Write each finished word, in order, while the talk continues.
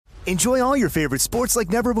Enjoy all your favorite sports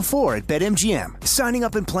like never before at BetMGM. Signing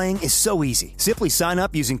up and playing is so easy. Simply sign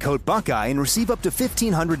up using code Buckeye and receive up to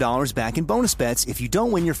 $1,500 back in bonus bets if you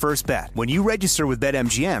don't win your first bet. When you register with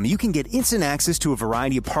BetMGM, you can get instant access to a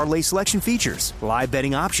variety of parlay selection features, live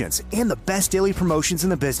betting options, and the best daily promotions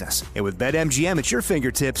in the business. And with BetMGM at your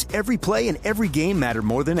fingertips, every play and every game matter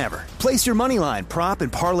more than ever. Place your moneyline, prop,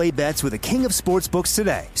 and parlay bets with the king of sportsbooks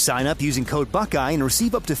today. Sign up using code Buckeye and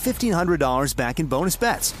receive up to $1,500 back in bonus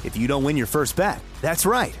bets if you don't win your first bet. That's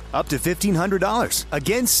right, up to $1,500.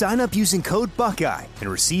 Again, sign up using code Buckeye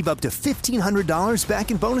and receive up to $1,500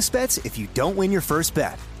 back in bonus bets if you don't win your first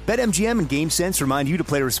bet. BetMGM and GameSense remind you to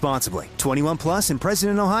play responsibly. 21 plus and present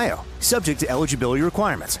in Ohio. Subject to eligibility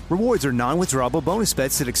requirements. Rewards are non-withdrawable bonus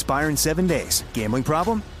bets that expire in 7 days. Gambling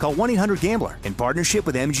problem? Call 1-800-GAMBLER in partnership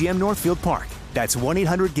with MGM Northfield Park. That's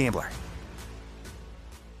 1-800-GAMBLER.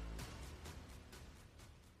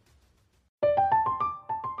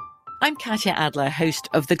 I'm Katya Adler, host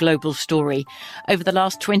of The Global Story. Over the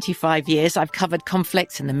last 25 years, I've covered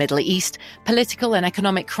conflicts in the Middle East, political and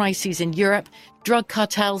economic crises in Europe, drug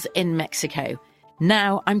cartels in Mexico.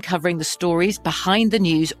 Now I'm covering the stories behind the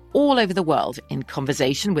news all over the world in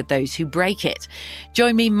conversation with those who break it.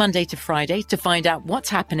 Join me Monday to Friday to find out what's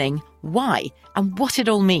happening, why, and what it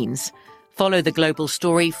all means. Follow The Global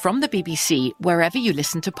Story from the BBC wherever you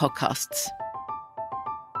listen to podcasts.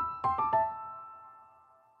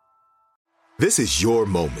 This is your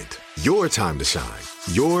moment, your time to shine,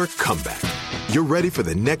 your comeback. You're ready for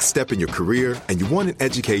the next step in your career, and you want an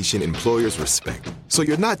education employers respect. So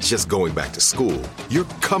you're not just going back to school, you're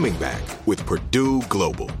coming back with Purdue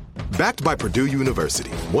Global. Backed by Purdue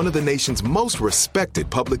University, one of the nation's most respected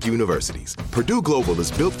public universities, Purdue Global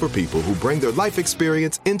is built for people who bring their life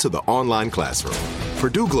experience into the online classroom.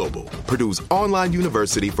 Purdue Global, Purdue's online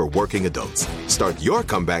university for working adults. Start your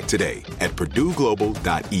comeback today at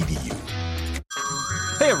purdueglobal.edu.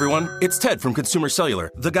 Hey everyone, it's Ted from Consumer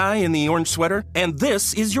Cellular, the guy in the orange sweater, and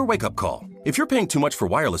this is your wake-up call. If you're paying too much for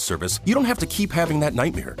wireless service, you don't have to keep having that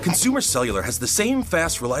nightmare. Consumer Cellular has the same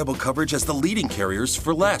fast, reliable coverage as the leading carriers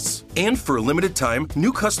for less. And for a limited time,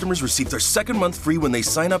 new customers receive their second month free when they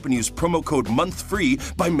sign up and use promo code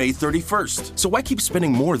MONTHFREE by May 31st. So why keep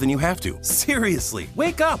spending more than you have to? Seriously,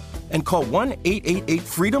 wake up and call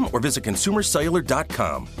 1-888-FREEDOM or visit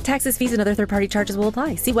consumercellular.com. Taxes, fees, and other third-party charges will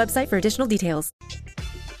apply. See website for additional details.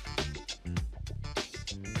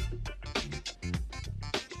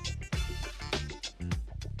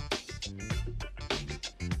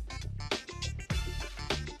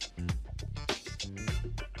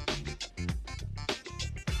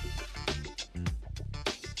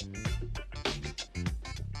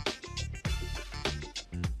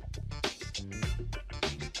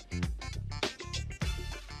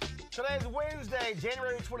 Today's Wednesday,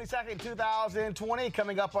 January 22nd, 2020.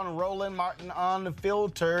 Coming up on Roland Martin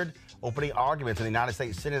Unfiltered. Opening arguments in the United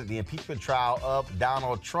States Senate, the impeachment trial of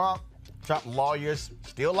Donald Trump. Trump lawyers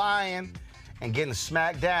still lying and getting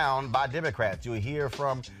smacked down by Democrats. You'll hear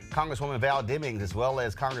from Congresswoman Val Demings as well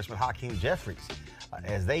as Congressman Hakeem Jeffries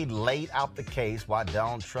as they laid out the case why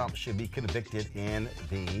Donald Trump should be convicted in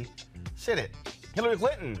the Senate. Hillary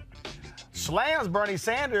Clinton slams Bernie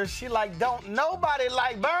Sanders. She like, don't nobody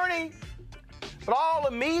like Bernie. But all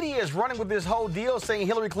the media is running with this whole deal saying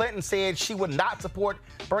Hillary Clinton said she would not support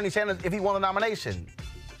Bernie Sanders if he won the nomination.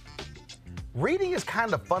 Reading is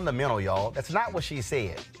kind of fundamental, y'all. That's not what she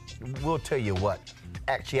said. We'll tell you what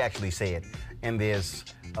she actually said in this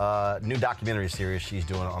new documentary series she's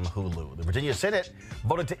doing on Hulu. The Virginia Senate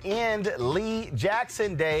voted to end Lee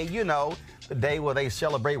Jackson Day, you know, the day where they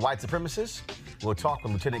celebrate white supremacists. We'll talk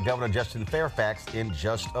with Lieutenant Governor Justin Fairfax in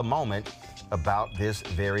just a moment about this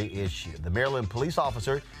very issue. The Maryland police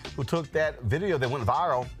officer who took that video that went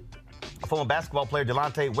viral, former basketball player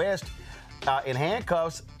Delonte West, in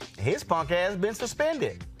handcuffs, his punk ass been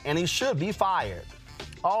suspended, and he should be fired.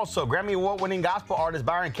 Also, Grammy Award-winning gospel artist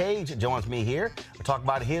Byron Cage joins me here to talk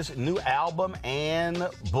about his new album and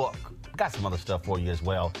book. Got some other stuff for you as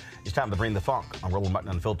well. It's time to bring the funk on Roland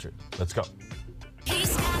Martin Unfiltered. Let's go.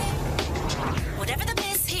 He's got it. Whatever the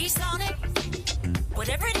miss, he's on it.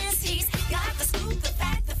 Whatever it is, he's got the scoop, the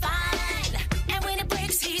fact, the find. And when it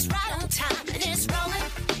breaks, he's right on time and it's rolling.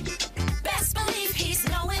 Best believe he's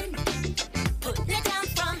knowing. Putting it down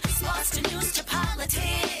from sports to news to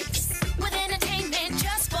politics. With entertainment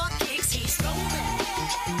just for kicks, he's rolling.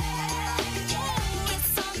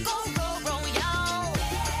 It's on go, y'all.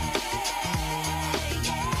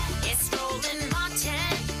 It's Roland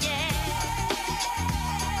Martin,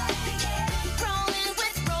 Rolling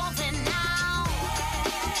with Roland now.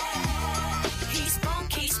 He's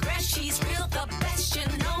funky,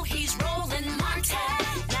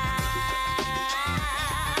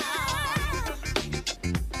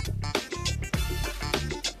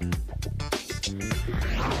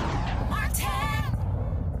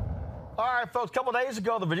 So a couple days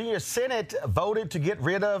ago, the Virginia Senate voted to get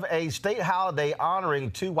rid of a state holiday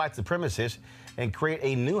honoring two white supremacists and create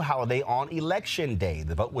a new holiday on Election Day.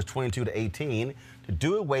 The vote was 22-18 to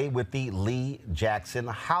do away with the Lee Jackson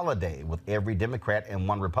holiday, with every Democrat and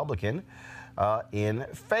one Republican in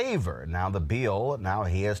favor. Now the bill now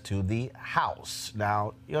heads to the House.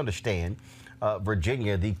 Now, you understand,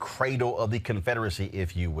 Virginia, the cradle of the Confederacy,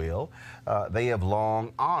 if you will. They have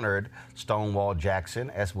long honored Stonewall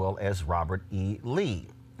Jackson as well as Robert E. Lee.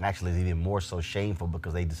 And actually, it's even more so shameful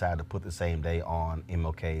because they decided to put the same day on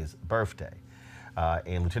MLK's birthday.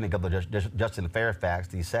 And Lieutenant Governor Justin Fairfax,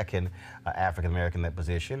 the second African-American in that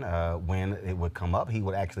position, when it would come up, he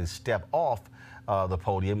would actually step off the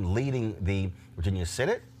podium leading the Virginia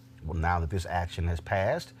Senate. Well, now that this action has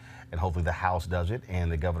passed, and hopefully the House does it and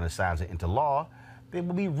the governor signs it into law, they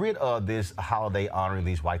will be rid of this holiday honoring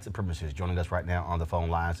these white supremacists. Joining us right now on the phone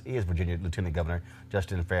lines is Virginia Lieutenant Governor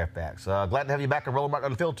Justin Fairfax. Glad to have you back on Roland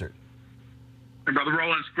Martin Unfiltered. And Brother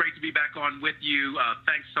Roland, it's great to be back on with you.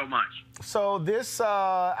 Thanks so much. So this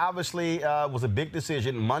obviously was a big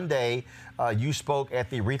decision. Monday, you spoke at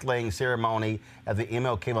the wreath-laying ceremony at the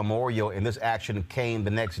MLK Memorial, and this action came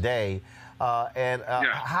the next day.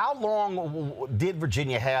 How long did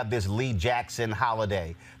Virginia have this Lee Jackson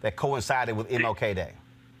holiday that coincided with MLK Day?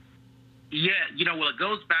 Yeah, well, it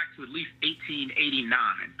goes back to at least 1889.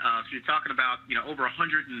 So you're talking about, over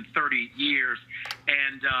 130 years.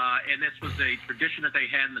 And this was a tradition that they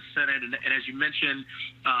had in the Senate. And as you mentioned,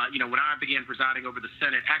 when I began presiding over the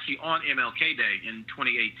Senate, actually on MLK Day in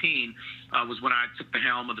 2018 was when I took the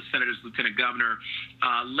helm of the Senate as Lieutenant Governor.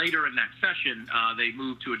 Later in that session, they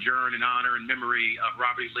moved to adjourn in honor and memory of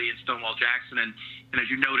Robert E. Lee and Stonewall Jackson. And as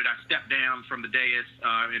you noted, I stepped down from the dais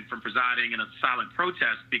and from presiding in a silent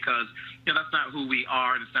protest because that's not who we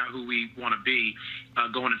are, and it's not who we want to be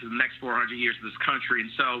going into the next 400 years of this country.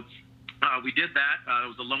 And so we did that. It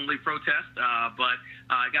was a lonely protest, but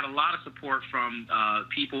I got a lot of support from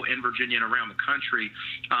people in Virginia and around the country.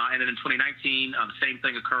 And then in 2019, the same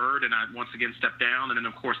thing occurred, and I once again stepped down. And then,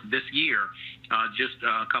 of course, this year, just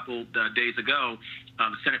a couple days ago,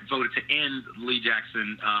 the Senate voted to end Lee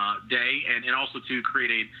Jackson Day and also to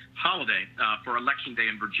create a holiday for Election Day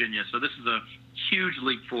in Virginia. So this is a huge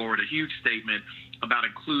leap forward, a huge statement about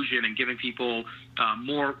inclusion and giving people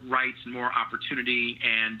more rights and more opportunity,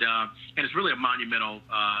 and it's really a monumental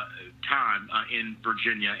time in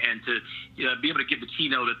Virginia. And to be able to give the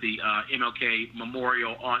keynote at the MLK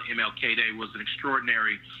Memorial on MLK Day was an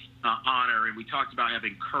extraordinary honor. And we talked about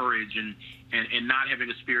having courage and not having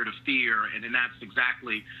a spirit of fear, and that's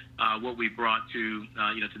exactly what we brought to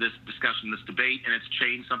to this discussion, this debate, and it's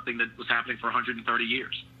changed something that was happening for 130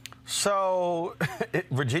 years. So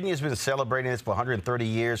Virginia's been celebrating this for 130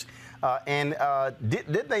 years.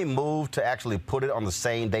 Did they move to actually put it on the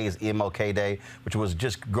same day as MLK Day, which was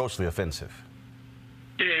just grossly offensive?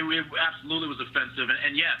 It absolutely was offensive.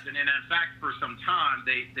 And yes, and in fact, for some time,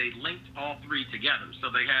 they linked all three together.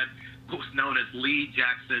 So they had what was known as Lee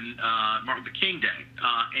Jackson Martin Luther King Day.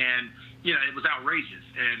 And it was outrageous.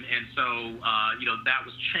 And so, that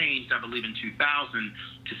was changed, I believe, in 2000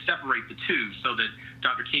 to separate the two so that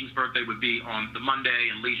Dr. King's birthday would be on the Monday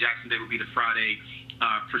and Lee Jackson Day would be the Friday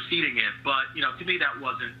preceding it. But, to me, that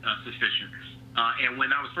wasn't sufficient. And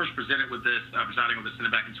when I was first presented with this, presiding over the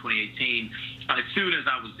Senate back in 2018, as soon as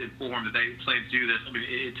I was informed that they planned to do this,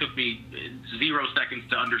 it took me 0 seconds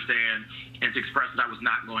to understand and to express that I was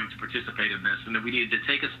not going to participate in this, and that we needed to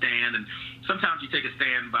take a stand. And sometimes you take a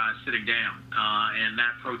stand by sitting down. And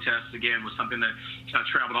that protest, again, was something that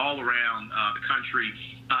traveled all around the country.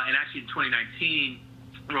 And actually in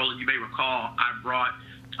 2019, Roland, you may recall, I brought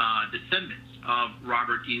descendants of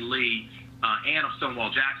Robert E. Lee and of Stonewall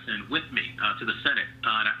Jackson with me to the Senate,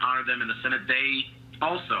 and I honored them in the Senate. They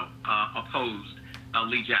also opposed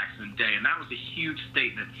Lee Jackson Day, and that was a huge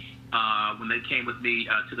statement when they came with me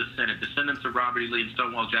to the Senate, descendants of Robert E. Lee and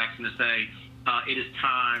Stonewall Jackson, to say it is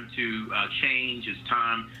time to change, it's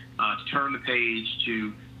time to turn the page,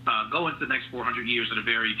 to go into the next 400 years in a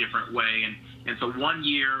very different way. And so 1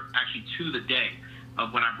 year, actually to the day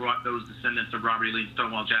of when I brought those descendants of Robert E. Lee and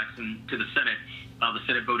Stonewall Jackson to the Senate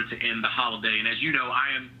voted to end the holiday. And as you know,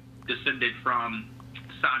 I am descended from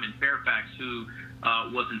Simon Fairfax, who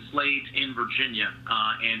was enslaved in Virginia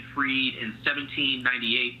and freed in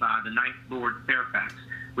 1798 by the 9th Lord Fairfax,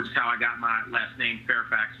 which is how I got my last name,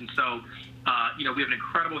 Fairfax. And so, we have an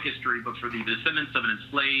incredible history, but for the descendants of an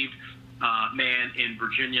enslaved man in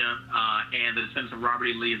Virginia and the descendants of Robert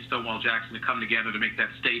E. Lee and Stonewall Jackson to come together to make that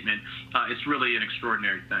statement, it's really an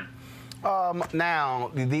extraordinary thing.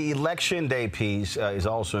 Now, the election day piece is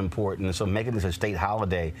also important. So making this a state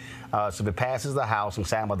holiday. So if it passes the House and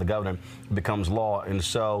signed by the governor, it becomes law. And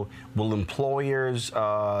so will employers,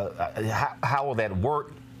 how will that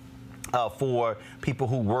work? For people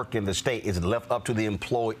who work in the state, is it left up to the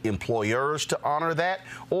employers to honor that,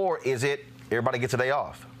 or is it everybody gets a day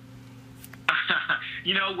off?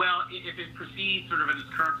 Well, if it proceeds sort of in its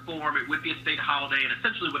current form, it would be a state holiday, and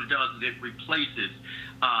essentially what it does is it replaces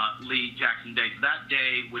Lee Jackson Day. So that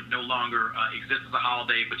day would no longer exist as a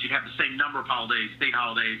holiday, but you'd have the same number of holidays, state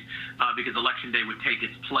holidays, because Election Day would take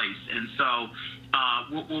its place. And so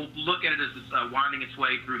we'll look at it as it's winding its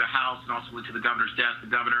way through the House and also into the governor's desk.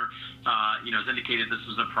 The governor, has indicated this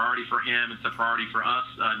was a priority for him. It's a priority for us,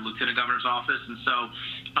 the lieutenant governor's office. And so,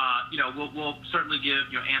 we'll certainly give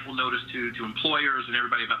ample notice to employers and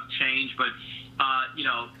everybody about the change. But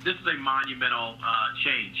this is a monumental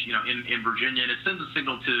change, in Virginia, and it sends a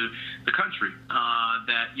signal to the country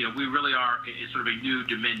that we really are sort of a new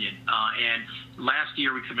dominion. And last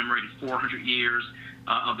year we commemorated 400 years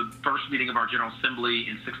of the first meeting of our General Assembly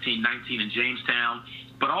in 1619 in Jamestown,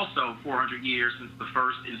 but also 400 years since the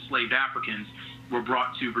first enslaved Africans were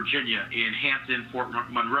brought to Virginia in Hampton, Fort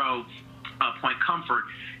Monroe, Point Comfort.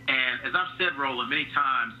 And as I've said, Roland, many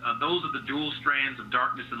times, those are the dual strands of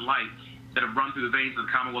darkness and light that have run through the veins of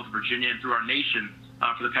the Commonwealth of Virginia and through our nation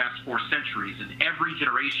for the past 4 centuries. And every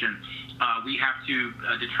generation, we have to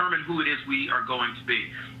determine who it is we are going to be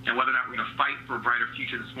and whether or not we're going to fight for a brighter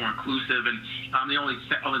future that's more inclusive. And I'm only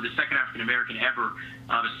the second African-American ever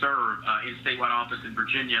to serve in statewide office in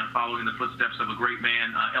Virginia, following the footsteps of a great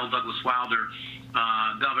man, L. Douglas Wilder,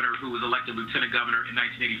 governor who was elected lieutenant governor in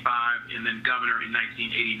 1985 and then governor in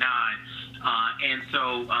 1989. And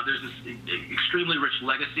so there's this extremely rich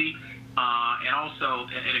legacy and also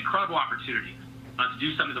an incredible opportunity to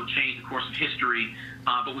do something that will change the course of history.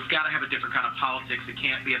 But we've got to have a different kind of politics. It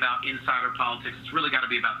can't be about insider politics. It's really got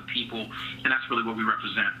to be about the people, and that's really what we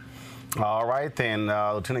represent. All right, then,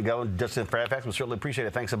 Lieutenant Governor Justin Fairfax, we certainly appreciate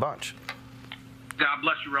it. Thanks a bunch. God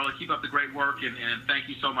bless you, Roland. Keep up the great work, and thank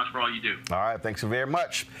you so much for all you do. All right, thanks very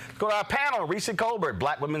much. Let's go to our panel. Reese Colbert,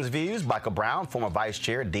 Black Women's Views. Michael Brown, former Vice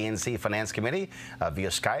Chair, DNC Finance Committee, via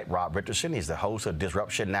Skype. Rob Richardson, he's the host of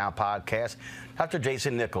Disruption Now podcast. Dr.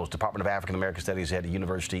 Jason Nichols, Department of African American Studies at the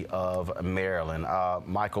University of Maryland.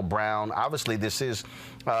 Michael Brown, obviously this is,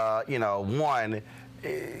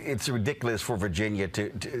 it's ridiculous for Virginia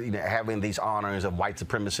to having these honors of white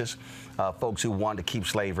supremacists, folks who wanted to keep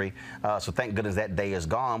slavery. So thank goodness that day is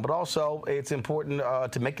gone. But also, it's important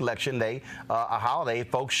to make Election Day a holiday.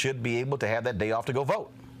 Folks should be able to have that day off to go vote.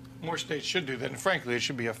 More states should do that, and frankly, it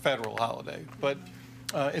should be a federal holiday. But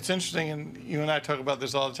it's interesting, and you and I talk about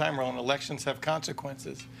this all the time, Roland. Elections have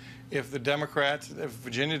consequences. If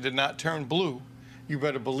Virginia did not turn blue, you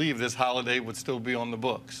better believe this holiday would still be on the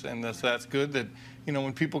books. And that's good that,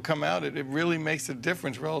 when people come out, it really makes a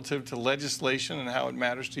difference relative to legislation and how it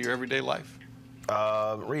matters to your everyday life.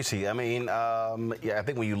 Reese, I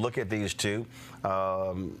think when you look at these two,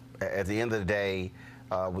 at the end of the day,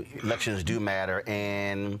 elections do matter.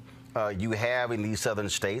 And you have in these southern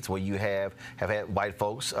states where you have had white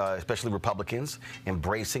folks, especially Republicans,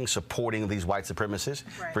 embracing, supporting these white supremacists.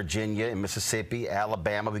 Right. Virginia and Mississippi,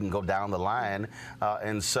 Alabama, we can go down the line.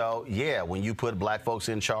 And so, when you put black folks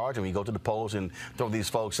in charge and we go to the polls and throw these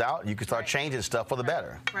folks out, you can start changing stuff for the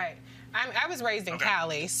better. Right. I was raised in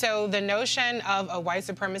Cali, so the notion of a white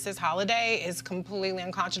supremacist holiday is completely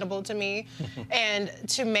unconscionable to me. And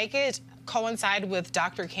to make it coincide with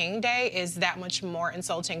Dr. King Day is that much more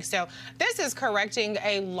insulting. So this is correcting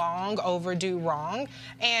a long overdue wrong.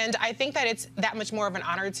 And I think that it's that much more of an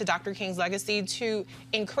honor to Dr. King's legacy to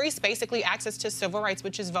increase basically access to civil rights,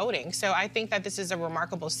 which is voting. So I think that this is a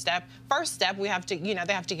remarkable step. First step, we have to,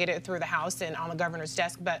 they have to get it through the House and on the governor's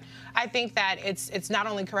desk. But I think that it's not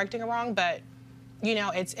only correcting a wrong, but,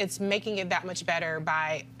 it's making it that much better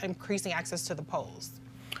by increasing access to the polls.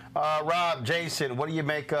 Rob, Jason, what do you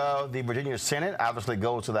make of the Virginia Senate? Obviously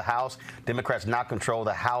goes to the House. Democrats now control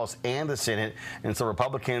the House and the Senate, and so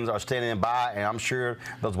Republicans are standing by, and I'm sure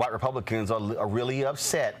those white Republicans are really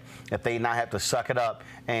upset that they now have to suck it up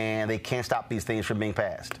and they can't stop these things from being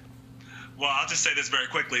passed. Well, I'll just say this very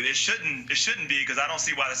quickly. It shouldn't be, because I don't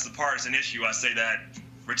see why this is a partisan issue. I say that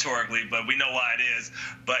rhetorically, but we know why it is.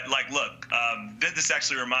 But look, this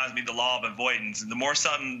actually reminds me of the law of avoidance. The more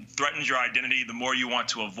something threatens your identity, the more you want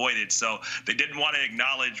to avoid it. So they didn't want to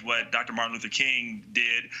acknowledge what Dr. Martin Luther King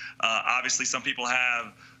did. Obviously, some people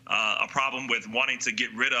have a problem with wanting to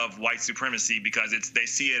get rid of white supremacy because they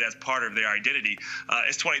see it as part of their identity.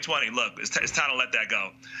 It's 2020. Look, it's time to let that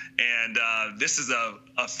go. And this is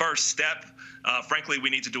a first step. Frankly, we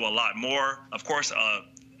need to do a lot more. Of course,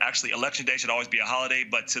 actually, Election Day should always be a holiday,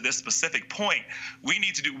 but to this specific point, the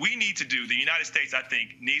United States, I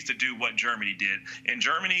think, needs to do what Germany did. In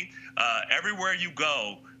Germany, everywhere you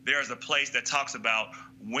go, there's a place that talks about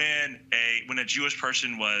when a Jewish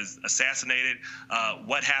person was assassinated,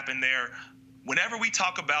 what happened there. Whenever we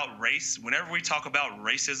talk about race, whenever we talk about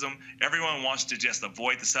racism, everyone wants to just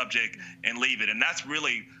avoid the subject and leave it. And that's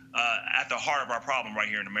really at the heart of our problem right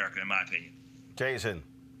here in America, in my opinion. Jason.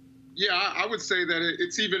 Yeah, I would say that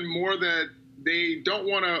it's even more that they don't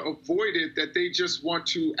want to avoid it, that they just want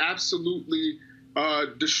to absolutely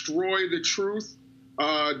destroy the truth,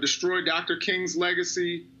 destroy Dr. King's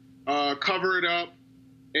legacy, cover it up.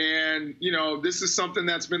 And, you know, this is something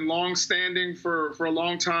that's been long-standing for a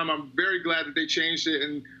long time. I'm very glad that they changed it.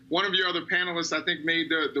 And one of your other panelists, I think, made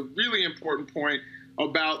the really important point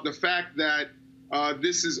about the fact that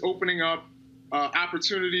this is opening up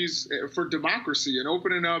opportunities for democracy and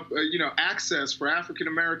opening up, access for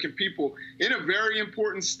African-American people in a very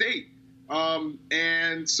important state.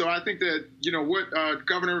 And so I think that,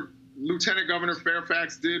 what Lieutenant Governor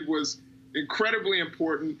Fairfax did was incredibly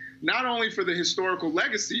important, not only for the historical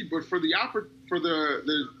legacy, but for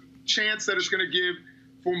the chance that it's going to give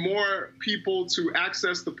for more people to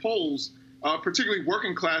access the polls, particularly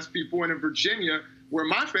working class people. And in Virginia, where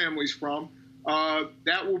my family's from, a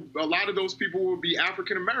lot of those people will be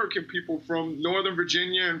African American people from Northern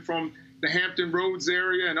Virginia and from the Hampton Roads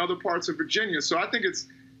area and other parts of Virginia. So I think it's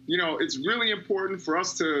really important for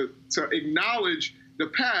us to acknowledge the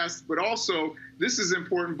past, but also this is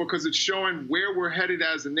important because it's showing where we're headed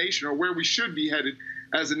as a nation, or where we should be headed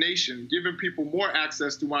as a nation, giving people more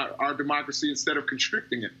access to our democracy instead of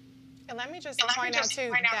constricting it. And let me just point out, too,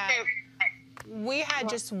 that we had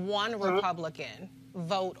just one Republican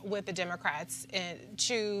vote with the Democrats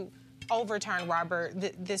to overturn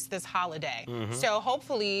this holiday. Mm-hmm. So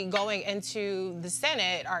hopefully going into the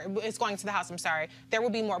Senate, or it's going to the House, I'm sorry, there will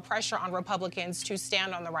be more pressure on Republicans to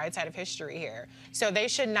stand on the right side of history here. So they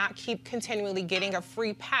should not keep continually getting a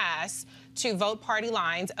free pass to vote party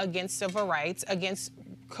lines against civil rights, against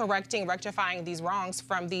rectifying these wrongs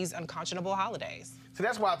from these unconscionable holidays. So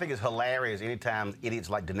that's why I think it's hilarious anytime idiots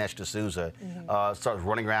like Dinesh D'Souza starts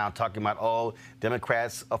running around talking about,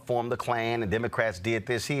 Democrats formed the Klan and Democrats did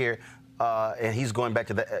this here. And he's going back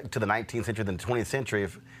to the 19th century, the 20th century.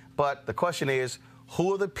 But the question is,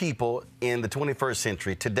 who are the people in the 21st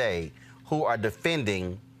century today who are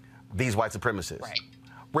defending these white supremacists? Right.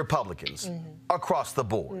 Republicans across the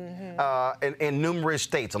board, in numerous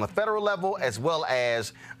states, on the federal level as well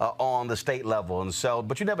as on the state level. And so,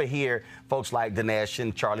 but you never hear folks like Dinesh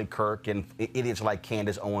and Charlie Kirk and idiots like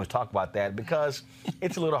Candace Owens talk about that, because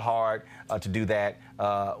it's a little hard to do that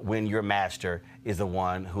when your master is the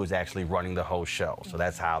one who is actually running the whole show. So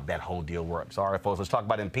that's how that whole deal works. All right, folks, let's talk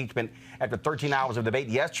about impeachment. After 13 hours of debate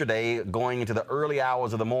yesterday, going into the early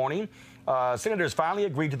hours of the morning, senators finally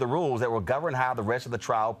agreed to the rules that will govern how the rest of the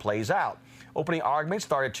trial plays out. Opening arguments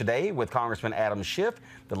started today with Congressman Adam Schiff,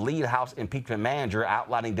 the lead House impeachment manager,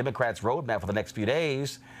 outlining Democrats' roadmap for the next few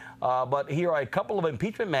days. But here are a couple of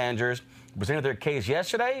impeachment managers who presented their case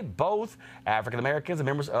yesterday, both African Americans and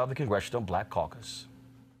members of the Congressional Black Caucus.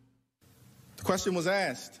 The question was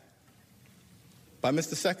asked by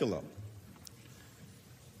Mr. Sekulow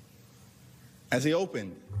as he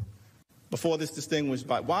opened before this distinguished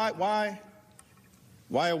body. Why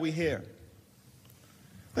are we here?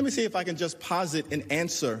 Let me see if I can just posit an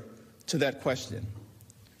answer to that question.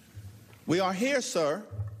 We are here, sir,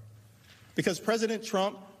 because President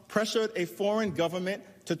Trump pressured a foreign government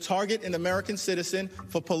to target an American citizen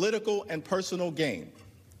for political and personal gain.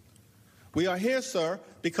 We are here, sir,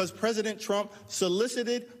 because President Trump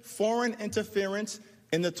solicited foreign interference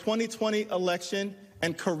in the 2020 election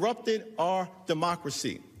and corrupted our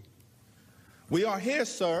democracy. We are here,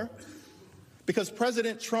 sir, because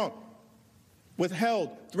President Trump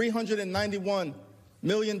withheld $391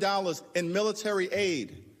 million in military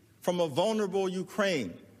aid from a vulnerable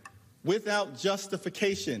Ukraine without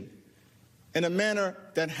justification in a manner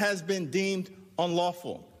that has been deemed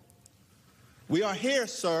unlawful. We are here,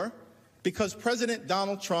 sir, because President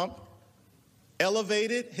Donald Trump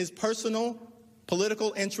elevated his personal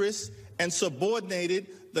political interests and subordinated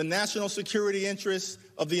the national security interests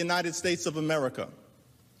of the United States of America.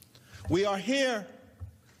 We are here,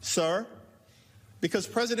 sir, because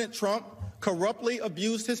President Trump corruptly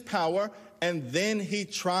abused his power and then he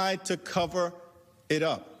tried to cover it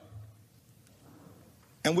up.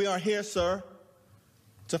 And we are here, sir,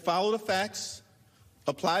 to follow the facts,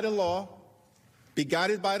 apply the law, be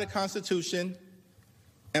guided by the Constitution,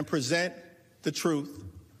 and present the truth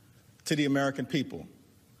to the American people.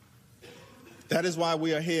 That is why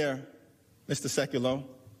we are here, Mr. Sekulow.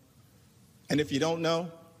 And if you don't know,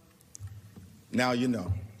 now you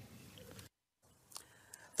know.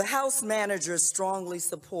 The House managers strongly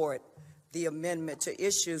support the amendment to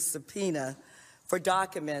issue subpoena for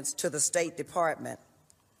documents to the State Department.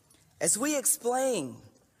 As we explain,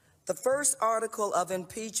 the first article of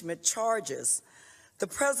impeachment charges the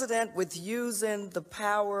president with using the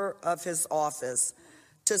power of his office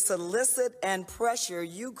to solicit and pressure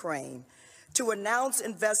Ukraine to announce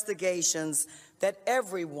investigations that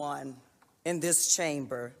everyone in this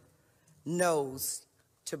chamber knows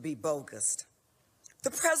to be bogus.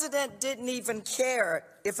 The president didn't even care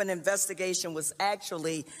if an investigation was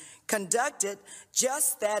actually conducted,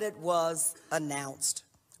 just that it was announced.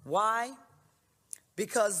 Why?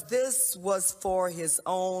 Because this was for his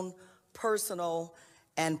own personal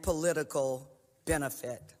and political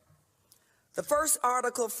benefit. The first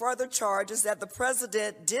article further charges that the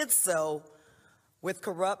president did so with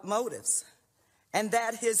corrupt motives, and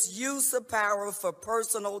that his use of power for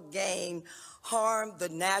personal gain harmed the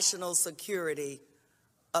national security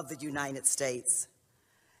of the United States.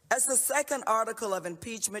 As the second article of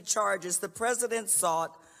impeachment charges, the president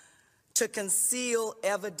sought to conceal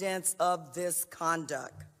evidence of this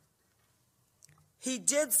conduct. He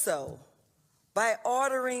did so by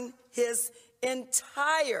ordering his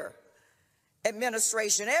entire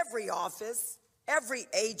administration, every office, every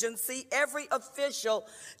agency, every official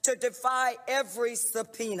to defy every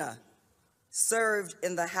subpoena served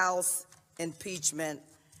in the House impeachment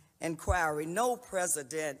inquiry. No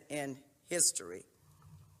president in history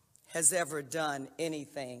has ever done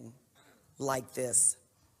anything like this.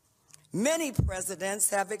 Many presidents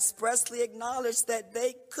have expressly acknowledged that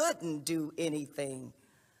they couldn't do anything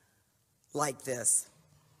like this.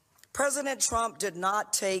 President Trump did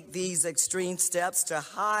not take these extreme steps to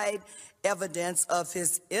hide evidence of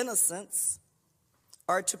his innocence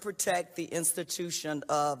or to protect the institution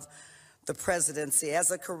of the presidency.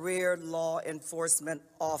 As a career law enforcement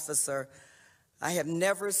officer, I have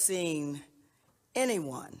never seen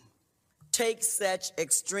anyone take such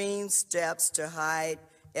extreme steps to hide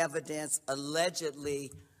evidence allegedly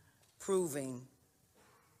proving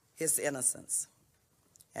his innocence.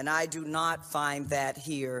 And I do not find that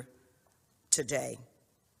here today.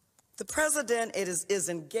 The president is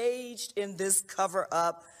engaged in this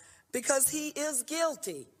cover-up because he is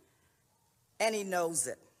guilty, and he knows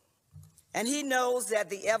it. And he knows that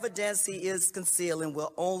the evidence he is concealing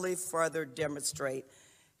will only further demonstrate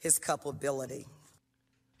his culpability.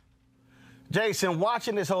 Jason,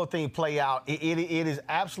 watching this whole thing play out, it is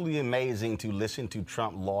absolutely amazing to listen to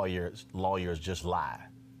Trump lawyers just lie.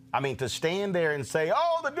 I mean, to stand there and say,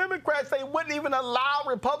 oh, the Democrats, they wouldn't even allow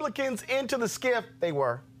Republicans into the SCIF. They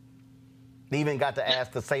were. They even got to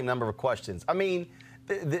ask the same number of questions. I mean,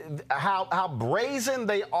 how brazen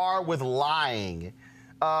they are with lying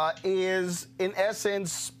is, in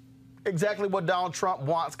essence, exactly what Donald Trump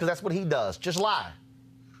wants, because that's what he does, just lie.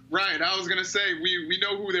 Right. I was going to say, we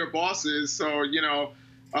know who their boss is, so, you know,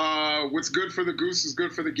 what's good for the goose is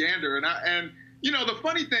good for the gander. And you know, the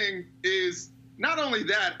funny thing is, not only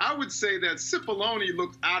that, I would say that Cipollone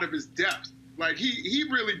looked out of his depth. Like, he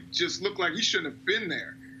really just looked like he shouldn't have been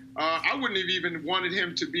there. I wouldn't have even wanted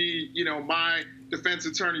him to be, you know, my defense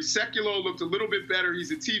attorney. Sekulow looked a little bit better.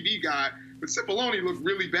 He's a TV guy. But Cipollone looked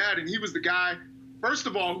really bad, and he was the guy, first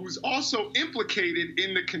of all, who's also implicated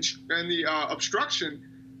in the obstruction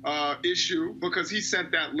issue because he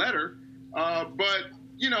sent that letter. But,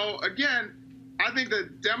 you know, again, I think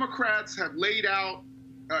that Democrats have laid out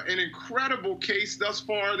an incredible case thus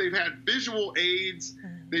far. They've had visual aids.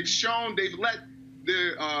 They've let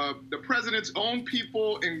the president's own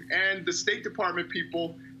people and the State Department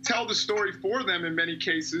people tell the story for them in many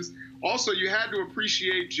cases. Also, you had to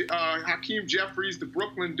appreciate Hakeem Jeffries, the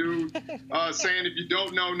Brooklyn dude, saying, if you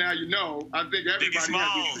don't know, now you know. I think everybody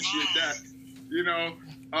had to appreciate that, you know.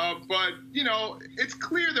 But, you know, it's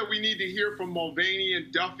clear that we need to hear from Mulvaney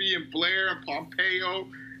and Duffy and Blair and Pompeo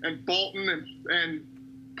and Bolton and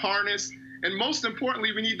Parnas. And most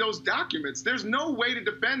importantly, we need those documents. There's no way to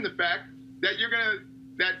defend the fact that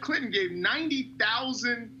that Clinton gave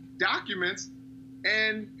 90,000 documents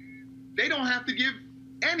and they don't have to give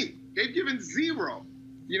any. They've given zero.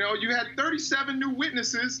 You know, you had 37 new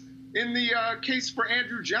witnesses in the case for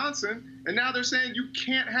Andrew Johnson, and now they're saying you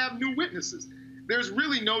can't have new witnesses. There's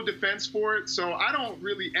really no defense for it, so I don't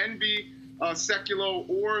really envy Sekulow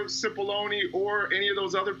or Cipollone or any of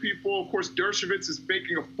those other people. Of course, Dershowitz is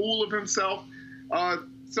making a fool of himself.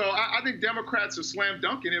 So I think Democrats are slam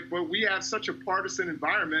dunking it, but we have such a partisan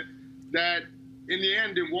environment that in the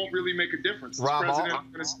end, it won't really make a difference. The president is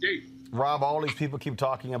going to escape. Rob, all these people keep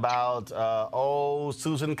talking about,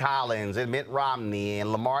 Susan Collins and Mitt Romney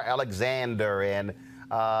and Lamar Alexander and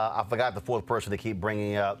I forgot the fourth person they keep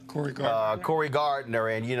bringing up. Cory Gardner.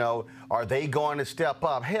 And, you know, are they going to step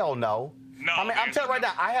up? Hell no. I mean, I'm telling you right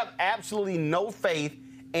now, I have absolutely no faith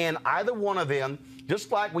in either one of them.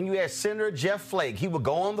 Just like when you had Senator Jeff Flake, he would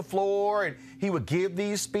go on the floor and he would give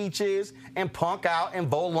these speeches and punk out and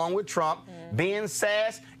vote along with Trump. Ben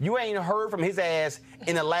Sasse, you ain't heard from his ass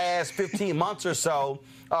in the last 15 months or so.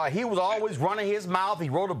 He was always running his mouth. He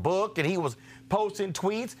wrote a book and he was posting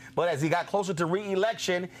tweets. But as he got closer to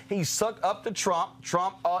re-election, he sucked up to Trump.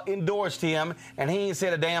 Trump endorsed him, and he ain't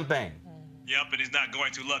said a damn thing. Yep, and he's not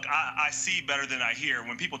going to. Look, I see better than I hear.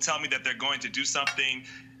 When people tell me that they're going to do something,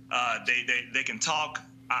 they can talk.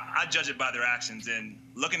 I judge it by their actions. And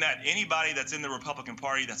looking at anybody that's in the Republican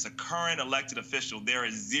Party that's a current elected official, there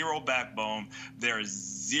is zero backbone. There is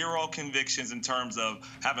zero convictions in terms of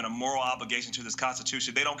having a moral obligation to this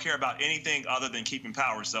Constitution. They don't care about anything other than keeping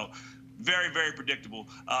power. So very, very predictable.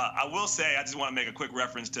 I will say, I just want to make a quick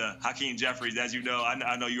reference to Hakeem Jeffries. As you know,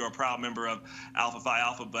 I know you're a proud member of Alpha Phi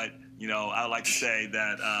Alpha, but, you know, I would like to say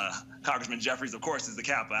that Congressman Jeffries, of course, is the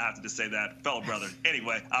Kappa. I have to just say that, fellow brother.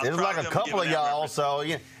 Anyway, there's like a couple of y'all, so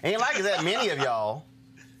ain't like it's that many of y'all.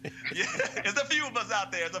 Yeah, there's a few of us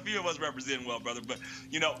out there. There's a few of us representing well, brother. But,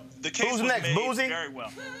 you know, the case Who's was next, made Boozy? very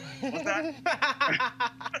well. What's that?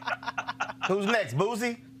 Who's next,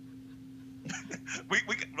 Boozy?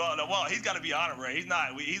 Well, he's got to be honorary. He's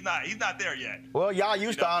not there yet. Well, y'all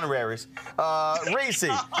used to honoraries. Reese.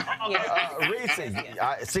 Reese.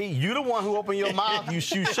 See, you the one who opened your mouth. You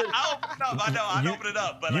should. I know. I opened it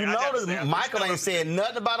up. But you know that Michael ain't said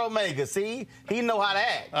nothing about Omega. See, he know how to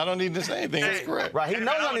act. I don't need to say anything. That's correct. Right. He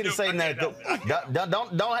knows I don't need to say nothing.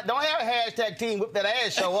 Don't have a hashtag team whip that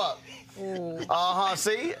ass show up.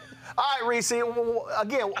 See. All right, Reese.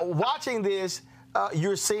 Again, watching this.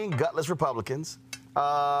 You're seeing gutless Republicans.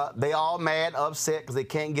 They all mad, upset because they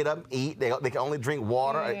can't get up and eat. They can only drink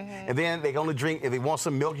water, and then they can only drink if they want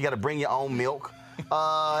some milk. You got to bring your own milk.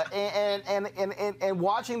 And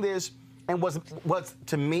watching this, and what's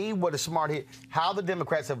to me what is smart here, how the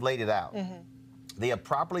Democrats have laid it out. They have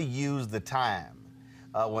properly used the time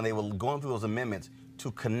when they were going through those amendments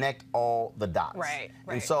to connect all the dots. Right.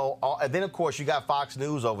 And so, and then of course you got Fox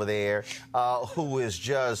News over there, who is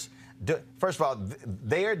just. First of all,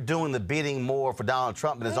 they're doing the bidding more for Donald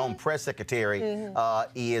Trump than his own press secretary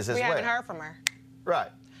is as well. We haven't heard from her. Right.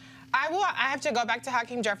 I have to go back to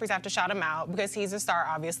Hakeem Jeffries. I have to shout him out because he's a star,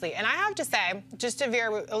 obviously. And I have to say, just to veer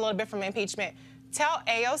a little bit from impeachment, tell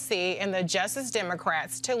AOC and the Justice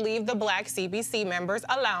Democrats to leave the black CBC members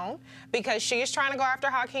alone because she is trying to go after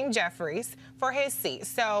Hakeem Jeffries for his seat.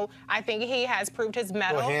 So I think he has proved his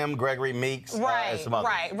mettle. For him, Gregory Meeks, and some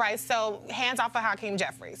others. Right. So hands off of Hakeem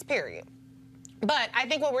Jeffries, period. But I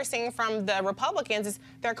think what we're seeing from the Republicans is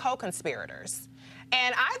they're co-conspirators.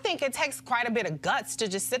 And I think it takes quite a bit of guts to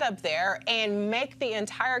just sit up there and make the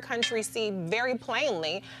entire country see very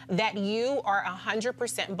plainly that you are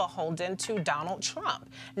 100% beholden to Donald Trump,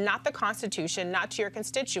 not the Constitution, not to your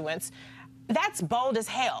constituents. That's bold as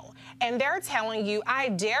hell. And they're telling you, I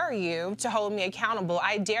dare you to hold me accountable.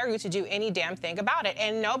 I dare you to do any damn thing about it.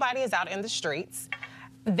 And nobody is out in the streets.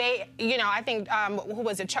 They, I think, who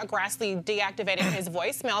was it, Chuck Grassley deactivated his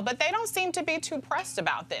voicemail, but they don't seem to be too pressed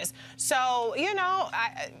about this. So,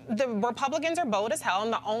 the Republicans are bold as hell,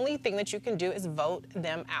 and the only thing that you can do is vote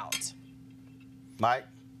them out. Mike?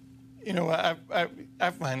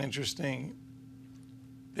 I find interesting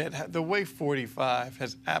that the way 45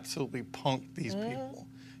 has absolutely punked these people,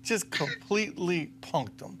 just completely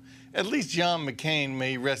punked them. At least John McCain,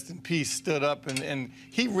 may he rest in peace, stood up and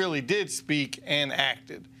he really did speak and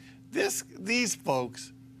acted. These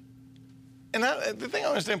folks, and the thing I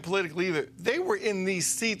don't understand politically either, they were in these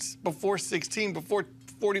seats before 16, before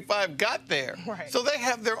 45 got there. Right. So they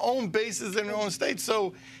have their own bases in their own states.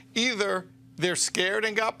 So either they're scared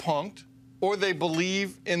and got punked, or they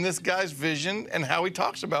believe in this guy's vision and how he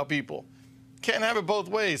talks about people. Can't have it both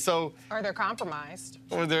ways. So, or they're compromised.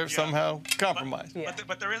 Or they're somehow compromised.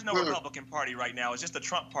 But there is no Republican Party right now. It's just a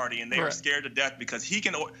Trump party, and they are scared to death because he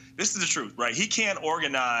can. This is the truth, right? He can't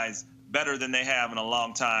organize better than they have in a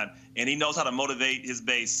long time, and he knows how to motivate his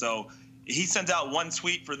base. So he sends out one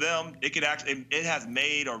tweet for them. It has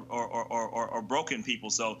made or broken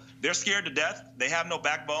people. So they're scared to death. They have no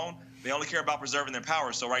backbone. They only care about preserving their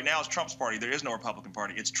power. So right now it's Trump's party. There is no Republican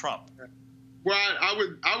Party. It's Trump. Well,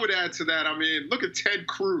 I would add to that. I mean, look at Ted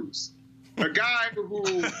Cruz, a guy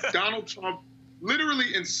who Donald Trump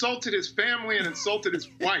literally insulted his family and insulted his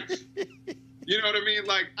wife. You know what I mean?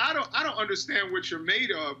 Like, I don't understand what you're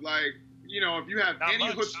made of. Like, you know, if you have any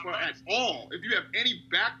chutzpah at all, if you have any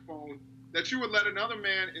backbone, that you would let another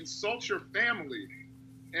man insult your family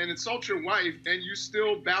and insult your wife, and you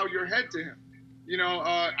still bow your head to him. You know,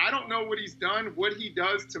 I don't know what he's done, what he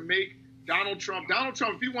does to make Donald Trump,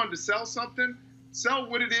 if he wanted to sell something, sell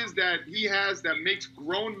what it is that he has that makes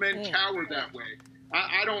grown men cower that way.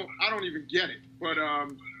 I don't even get it. But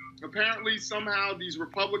apparently somehow these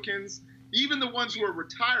Republicans, even the ones who are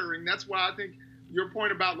retiring, that's why I think your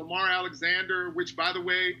point about Lamar Alexander, which, by the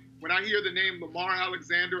way, when I hear the name Lamar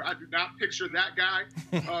Alexander, I do not picture that guy.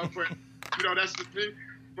 But, you know, that's just me.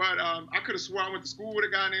 But I could have sworn I went to school with a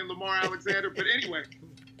guy named Lamar Alexander. But anyway,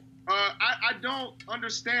 I don't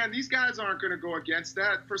understand. These guys aren't going to go against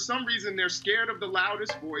that. For some reason, they're scared of the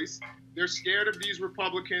loudest voice. They're scared of these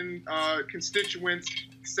Republican constituents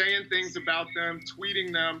saying things about them,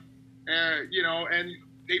 tweeting them, you know, and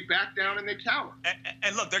they back down and they cower.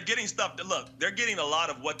 And look, they're getting stuff. Look, they're getting a lot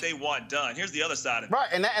of what they want done. Here's the other side of it. Right,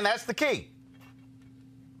 and that's the key.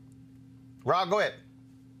 Rob, go ahead.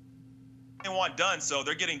 They want done, so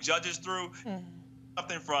they're getting judges through.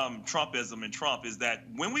 Something from Trumpism and Trump is that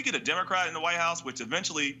when we get a Democrat in the White House, which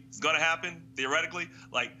eventually is going to happen, theoretically,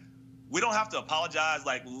 like, we don't have to apologize.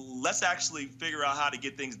 Like, let's actually figure out how to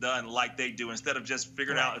get things done like they do instead of just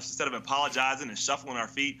figuring out, instead of apologizing and shuffling our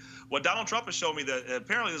feet. What Donald Trump has shown me that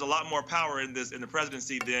apparently there's a lot more power in the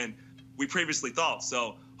presidency than we previously thought.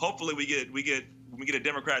 So hopefully when we get a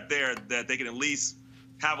Democrat there, that they can at least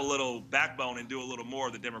have a little backbone and do a little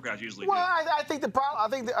more than Democrats usually do. Well, I think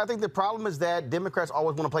the problem is that Democrats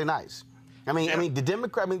always want to play nice.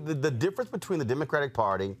 The difference between the Democratic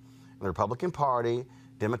Party and the Republican Party,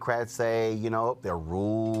 Democrats say, you know, there are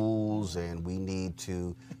rules and we need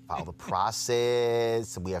to follow the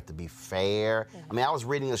process and we have to be fair. I mean, I was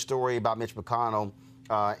reading a story about Mitch McConnell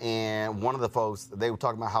and one of the folks, they were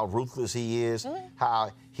talking about how ruthless he is,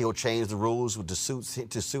 how he'll change the rules to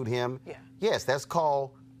suit him. Yeah. Yes, that's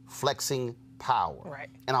called flexing power. Right.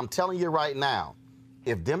 And I'm telling you right now,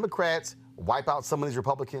 if Democrats wipe out some of these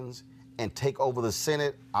Republicans and take over the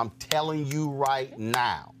Senate, I'm telling you right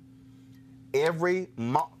now,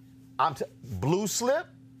 blue slip,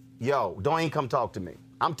 yo, don't even come talk to me.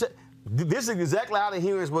 This is exactly how the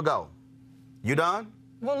hearings will go. You done?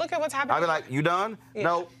 Well, look at what's happening. I'll be like, you done? Yeah.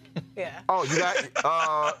 No. Yeah. Oh,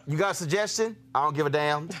 you got a suggestion? I don't give a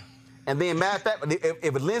damn. And then, matter of fact,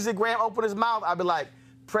 if Lindsey Graham opened his mouth, I'd be like,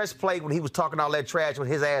 press play when he was talking all that trash with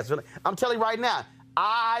his ass. I'm telling you right now,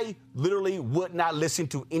 I literally would not listen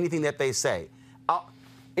to anything that they say.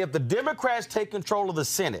 If the Democrats take control of the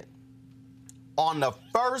Senate on the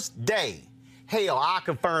first day, hell, I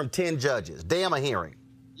confirm 10 judges. Damn a hearing.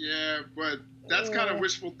 Yeah, but that's kind of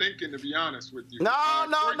wishful thinking, to be honest with you. No.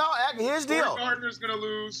 Here's the deal. Cory Gardner's going to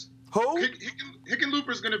lose. Who?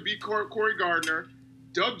 Hickenlooper's going to beat Cory Gardner.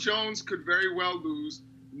 Doug Jones could very well lose.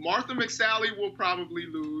 Martha McSally will probably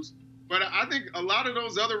lose. But I think a lot of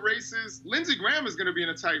those other races, Lindsey Graham is going to be in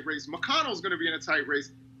a tight race. McConnell's going to be in a tight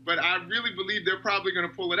race. But I really believe they're probably going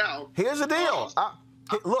to pull it out. Here's the deal.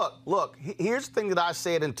 Look, here's the thing that I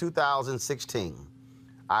said in 2016.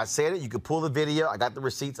 I said it. You could pull the video. I got the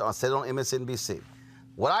receipts. I said it on MSNBC.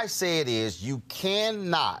 What I said is you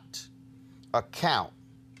cannot account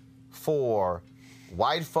for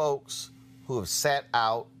white folks who have sat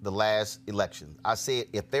out the last election. I said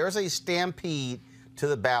if there's a stampede to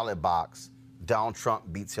the ballot box, Donald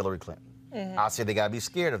Trump beats Hillary Clinton. I said they got to be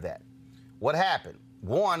scared of that. What happened?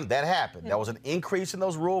 One, that happened. There was an increase in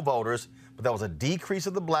those rural voters, but there was a decrease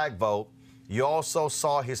of the black vote. You also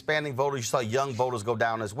saw Hispanic voters, you saw young voters go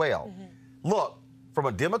down as well. Look, from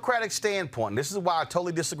a Democratic standpoint, this is why I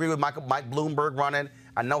totally disagree with Mike Bloomberg running.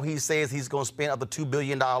 I know he says he's going to spend up to $2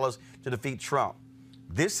 billion to defeat Trump.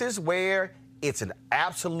 This is where it's an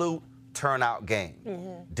absolute turnout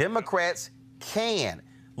game. Democrats can.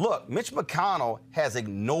 Look, Mitch McConnell has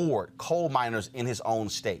ignored coal miners in his own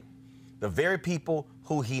state, the very people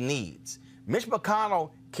who he needs. Mitch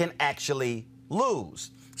McConnell can actually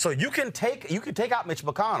lose. So you can take out Mitch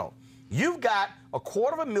McConnell. You've got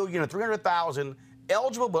 250,300,000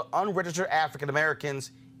 eligible but unregistered African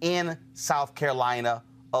Americans in South Carolina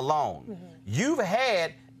alone. You've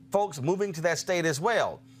had folks moving to that state as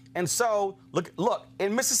well. And so, look,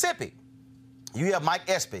 in Mississippi, you have Mike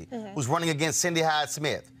Espy, who's running against Cindy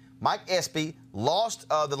Hyde-Smith. Mike Espy lost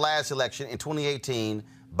the last election in 2018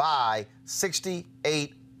 by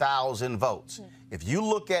 68,000 votes. If you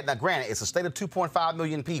look at, now granted, it's a state of 2.5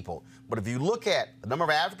 million people, but if you look at the number of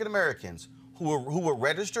African Americans who were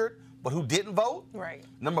registered but who didn't vote,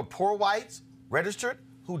 number of poor whites registered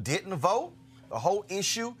who didn't vote, the whole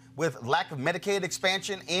issue with lack of Medicaid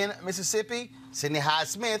expansion in Mississippi, Sidney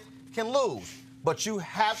Hyde-Smith can lose. But you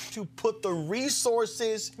have to put the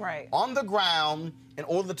resources on the ground in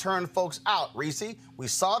order to turn folks out. Reese, we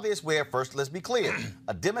saw this where, first, let's be clear,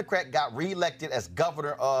 a Democrat got reelected as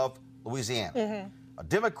governor of Louisiana. A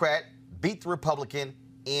Democrat beat the Republican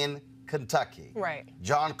in Kentucky.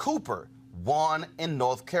 John Cooper won in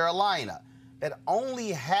North Carolina. That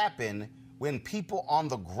only happened when people on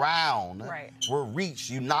the ground were reached.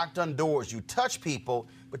 You knocked on doors, you touched people,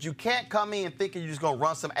 but you can't come in thinking you're just going to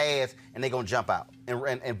run some ads and they're going to jump out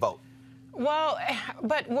and vote. Well,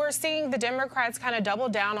 but we're seeing the Democrats kind of double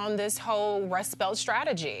down on this whole Rust Belt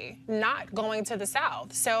strategy, not going to the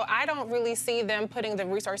South. So I don't really see them putting the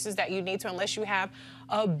resources that you need to unless you have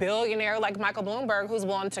a billionaire like Michael Bloomberg who's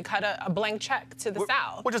willing to cut a blank check to the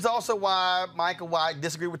South. Which is also why, Michael, why I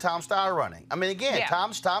disagree with Tom Steyer running. I mean, again,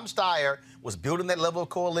 Tom Steyer was building that level of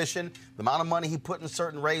coalition, the amount of money he put in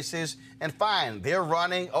certain races, and fine, they're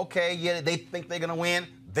running. Okay, yeah, they think they're going to win.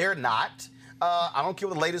 They're not. I don't care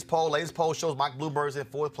what the latest poll shows Mike Bloomberg's in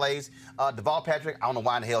fourth place. Deval Patrick, I don't know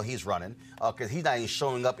why in the hell he's running, because he's not even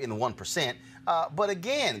showing up in the 1%. But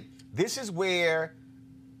again, this is where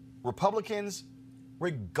Republicans,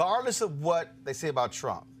 regardless of what they say about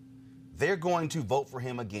Trump, they're going to vote for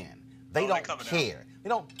him again. They don't care. They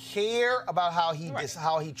don't care about how he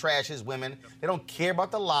trashes women. They don't care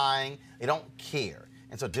about the lying. They don't care.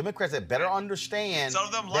 And so Democrats that better understand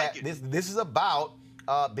that this is about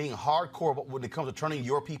being hardcore when it comes to turning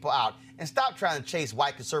your people out, and stop trying to chase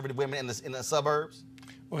white conservative women in the suburbs.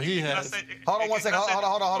 Well, he has. Hold on one second.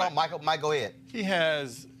 Hold on. Mike, go ahead. He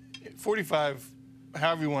has 45,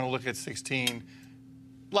 however you want to look at 16.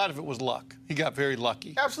 A lot of it was luck. He got very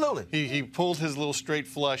lucky. Absolutely. He pulled his little straight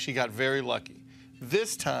flush. He got very lucky.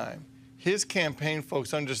 This time, his campaign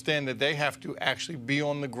folks understand that they have to actually be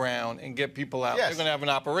on the ground and get people out. They're going to have an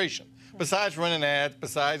operation. Besides running ads,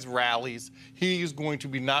 besides rallies, he is going to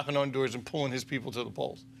be knocking on doors and pulling his people to the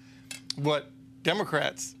polls. What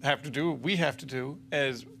Democrats have to do, we have to do,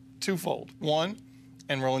 is twofold. One,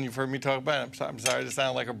 and Roland, you've heard me talk about it. I'm sorry to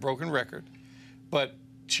sound like a broken record, but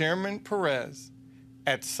Chairman Perez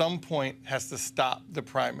at some point has to stop the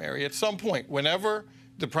primary. At some point, whenever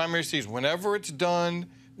the primary season, whenever it's done,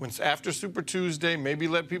 when it's after Super Tuesday, maybe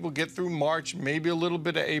let people get through March, maybe a little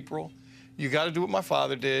bit of April. You got to do what my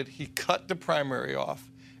father did. He cut the primary off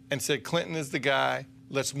and said, Clinton is the guy.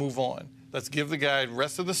 Let's move on. Let's give the guy the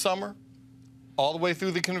rest of the summer, all the way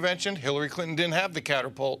through the convention. Hillary Clinton didn't have the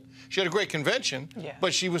catapult. She had a great convention,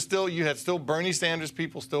 but she was still, you had still Bernie Sanders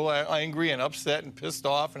people still angry and upset and pissed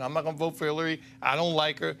off, and I'm not going to vote for Hillary. I don't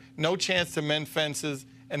like her. No chance to mend fences.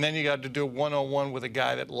 And then you got to do a one-on-one with a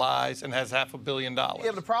guy that lies and has $500 million.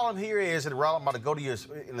 Yeah, the problem here is, and Rob, I'm about to go to you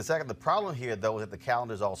in a second, the problem here, though, is that the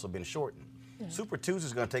calendar's also been shortened. Super Tuesday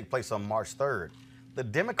is going to take place on March 3rd. The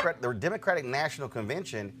Democratic National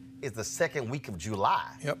Convention is the second week of July.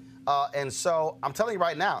 And so I'm telling you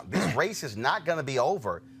right now, this race is not going to be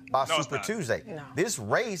over by Super Tuesday. This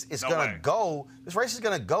race is going to go. This race is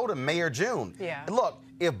going to go to May or June. And look,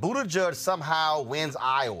 if Buttigieg somehow wins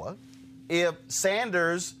Iowa, if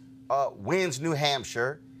Sanders wins New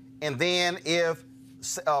Hampshire, and then if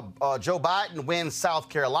Joe Biden wins South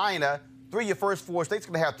Carolina, 3 of your first 4 states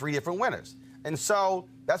are going to have 3 different winners. And so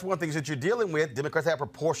that's one of the things that you're dealing with. Democrats have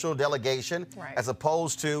proportional delegation as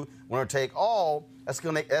opposed to winner take all. That's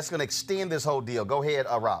going to extend this whole deal. Go ahead,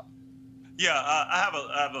 Rob. Yeah, I have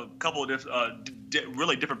a couple of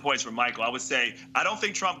really different points from Michael. I would say I don't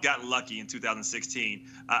think Trump got lucky in 2016.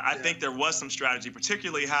 I think there was some strategy,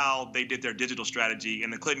 particularly how they did their digital strategy.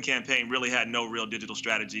 And the Clinton campaign really had no real digital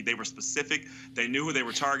strategy. They were specific. They knew who they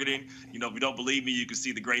were targeting. You know, if you don't believe me, you can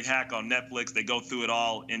see The Great Hack on Netflix. They go through it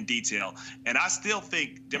all in detail. And I still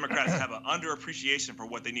think Democrats have an underappreciation for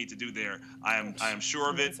what they need to do there. I am sure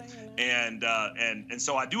of it. And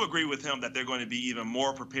so I do agree with him that they're going to be even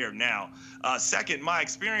more prepared now. Second, my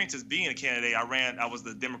experience as being a candidate, I was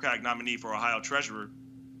the Democratic nominee for Ohio Treasurer,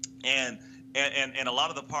 and a lot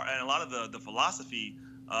of the philosophy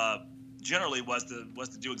generally was to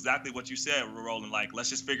do exactly what you said, Roland. Like, let's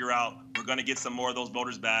just figure out, we're going to get some more of those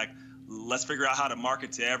voters back. Let's figure out how to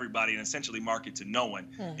market to everybody and essentially market to no one.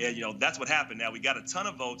 And you know, that's what happened. Now we got a ton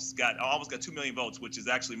of votes, almost got 2 million votes, which is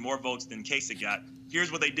actually more votes than Kasich got.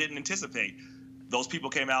 Here's what they didn't anticipate. Those people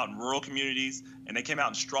came out in rural communities, and they came out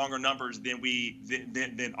in stronger numbers than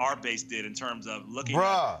our base did in terms of looking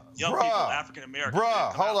at young people, African Americans.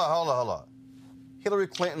 Hold on. Hillary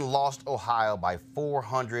Clinton lost Ohio by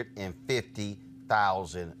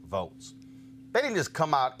 450,000 votes. They didn't just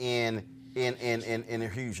come out in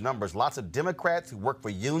in huge numbers. Lots of Democrats who work for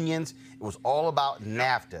unions. It was all about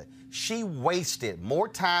NAFTA. She wasted more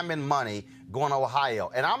time and money going to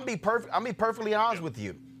Ohio. And I'm be perfectly honest with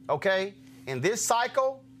you, okay? In this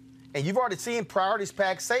cycle, and you've already seen Priorities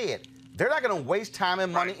PAC say it, they're not going to waste time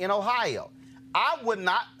and money in Ohio. I would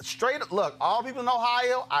not look, all people in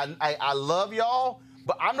Ohio, I love y'all,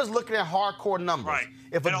 but I'm just looking at hardcore numbers. Right.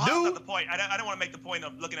 If and a Ohio's dude, not the point. I don't want to make the point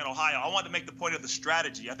of looking at Ohio. I want to make the point of the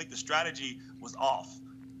strategy. I think the strategy was off.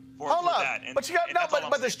 Hold up, but you got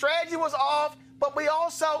but the strategy was off. But we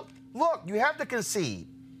also look. You have to concede.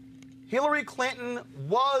 Hillary Clinton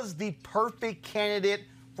was the perfect candidate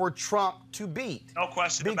for Trump to beat. No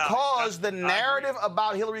question about it. Because the narrative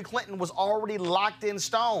about Hillary Clinton was already locked in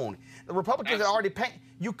stone. The Republicans had already painted.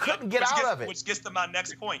 You couldn't get out of it. Which gets to my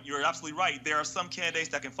next point. You're absolutely right. There are some candidates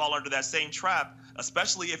that can fall under that same trap,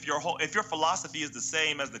 especially if your philosophy is the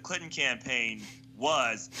same as the Clinton campaign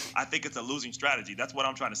was. I think it's a losing strategy. That's what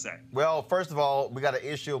I'm trying to say. Well, first of all, we got an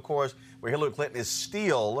issue, of course, where Hillary Clinton is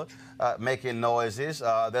still making noises.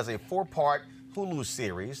 There's a 4-part Hulu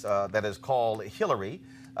series that is called Hillary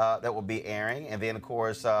that will be airing. And then, of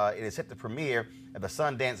course, it is set to premiere at the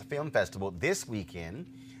Sundance Film Festival this weekend.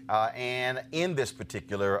 And in this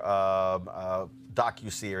particular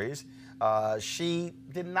docuseries, she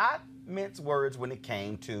did not mince words when it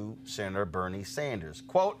came to Senator Bernie Sanders.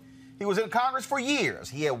 Quote, he was in Congress for years.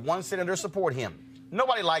 He had one senator support him.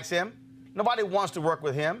 Nobody likes him. Nobody wants to work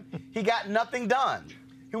with him. He got nothing done.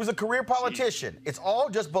 He was a career politician. It's all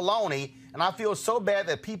just baloney, and I feel so bad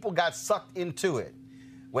that people got sucked into it.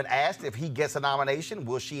 When asked if he gets a nomination,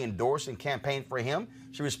 will she endorse and campaign for him?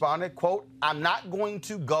 She responded, quote, I'm not going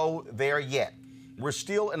to go there yet. We're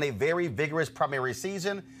still in a very vigorous primary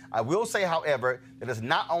season. I will say, however, that it's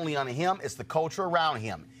not only on him, it's the culture around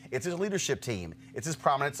him. It's his leadership team. It's his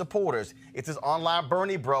prominent supporters. It's his online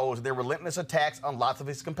Bernie bros and their relentless attacks on lots of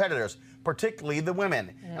his competitors, particularly the women.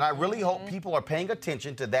 Mm-hmm. And I really hope people are paying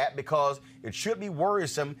attention to that because it should be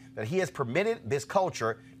worrisome that he has permitted this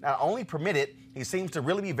culture. Not only permitted, he seems to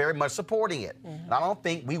really be very much supporting it. Mm-hmm. And I don't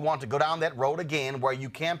think we want to go down that road again where you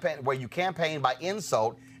campaign by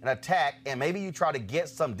insult and attack, and maybe you try to get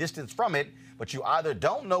some distance from it, but you either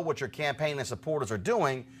don't know what your campaign and supporters are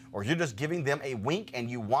doing, or you're just giving them a wink and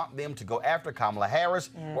you want them to go after Kamala Harris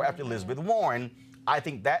or after Elizabeth Warren. I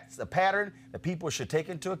think that's a pattern that people should take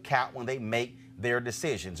into account when they make their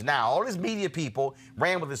decisions. Now, all these media people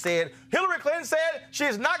ran with it, said, Hillary Clinton said she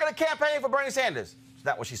is not going to campaign for Bernie Sanders. It's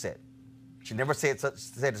not what she said. She never said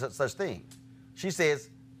such thing. She says,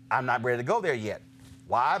 I'm not ready to go there yet.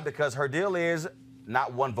 Why? Because her deal is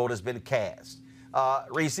not one vote has been cast.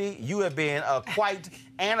 Reese, you have been quite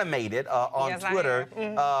animated on yes, Twitter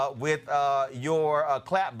with your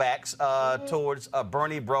clapbacks towards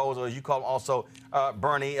Bernie bros, or you call them also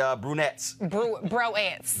Bernie brunettes.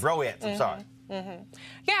 Broettes. Broettes, I'm sorry. Mm-hmm.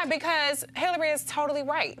 Yeah, because Hillary is totally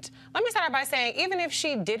right. Let me start out by saying, even if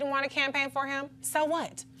she didn't want to campaign for him, so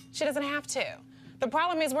what? She doesn't have to. The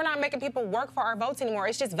problem is we're not making people work for our votes anymore.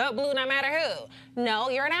 It's just vote blue no matter who. No,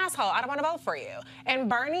 you're an asshole. I don't want to vote for you. And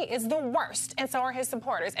Bernie is the worst, and so are his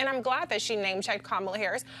supporters. And I'm glad that she name-checked Kamala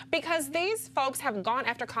Harris because these folks have gone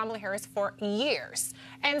after Kamala Harris for years.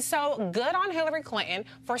 And so good on Hillary Clinton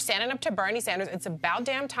for standing up to Bernie Sanders. It's about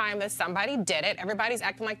damn time that somebody did it. Everybody's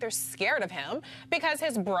acting like they're scared of him because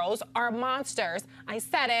his bros are monsters. I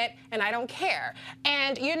said it, and I don't care.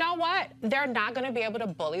 And you know what? They're not going to be able to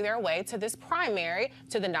bully their way to this primary,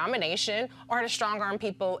 to the nomination, or to strong-arm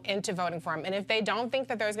people into voting for him. And if they don't think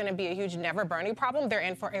that there's going to be a huge never Bernie problem, they're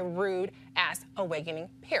in for a rude-ass awakening,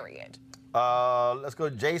 period. Let's go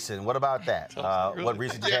to Jason. What about that? What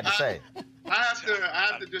Reese you had to say? I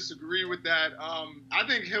have to disagree with that. I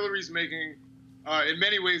think Hillary's making, in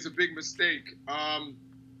many ways, a big mistake. I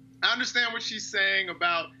understand what she's saying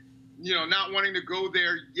about, not wanting to go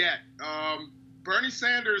there yet. Bernie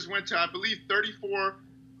Sanders went to, I believe, 34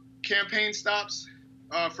 campaign stops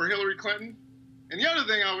for Hillary Clinton. And the other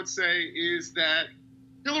thing I would say is that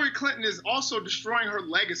Hillary Clinton is also destroying her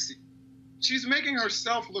legacy. She's making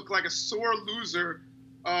herself look like a sore loser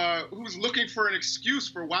who's looking for an excuse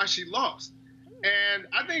for why she lost. And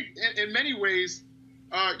I think in many ways,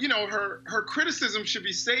 her criticism should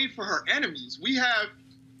be saved for her enemies. We have,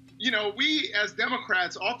 we as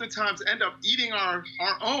Democrats oftentimes end up eating our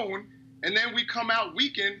own, and then we come out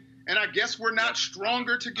weakened. And I guess we're not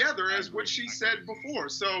stronger together, as what she said before.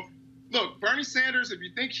 So, look, Bernie Sanders, if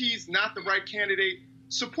you think he's not the right candidate,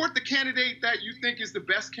 support the candidate that you think is the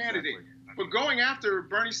best candidate. But going after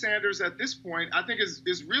Bernie Sanders at this point, I think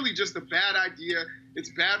is really just a bad idea.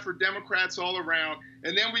 It's bad for Democrats all around.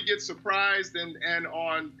 And then we get surprised and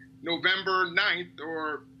on November 9th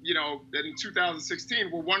or that in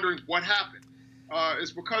 2016 we're wondering what happened.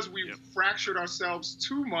 It's because we've fractured ourselves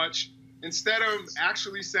too much instead of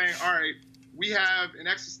actually saying, all right, we have an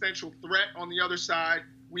existential threat on the other side.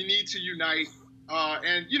 We need to unite.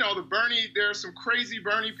 And the Bernie, there are some crazy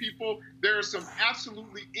Bernie people. There are some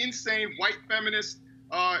absolutely insane white feminist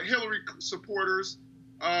Hillary supporters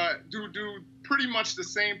do pretty much the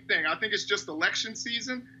same thing. I think it's just election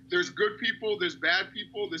season. There's good people, there's bad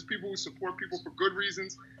people, there's people who support people for good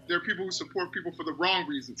reasons. There are people who support people for the wrong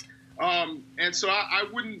reasons. And so I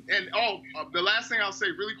wouldn't. And the last thing I'll say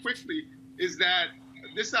really quickly is that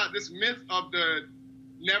this myth of the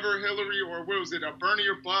never Hillary or what was it, a Bernie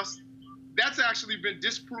or bust, that's actually been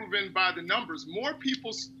disproven by the numbers. More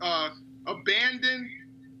people abandoned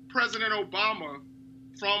President Obama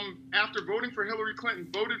from after voting for Hillary Clinton,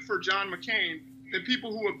 voted for John McCain, than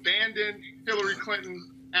people who abandoned Hillary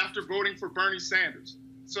Clinton after voting for Bernie Sanders.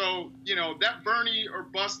 So, that Bernie or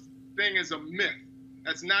bust thing is a myth.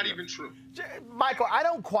 That's not even true. Michael, I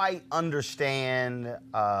don't quite understand.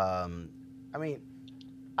 I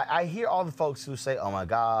hear all the folks who say, oh, my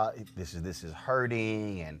God, this is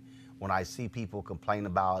hurting. And when I see people complain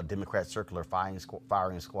about Democrat circular firing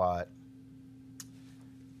squad,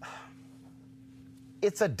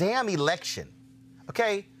 it's a damn election,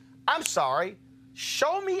 okay? I'm sorry.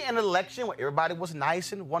 Show me an election where everybody was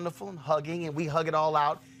nice and wonderful and hugging and we hug it all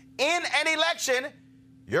out. In an election,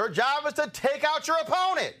 your job is to take out your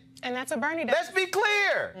opponent. And that's what Bernie does. Let's be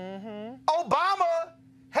clear. Mm-hmm. Obama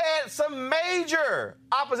had some major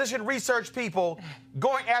opposition research people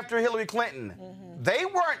going after Hillary Clinton. Mm-hmm. They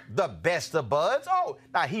weren't the best of buds. Oh,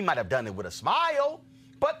 now he might have done it with a smile,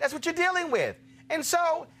 but that's what you're dealing with. And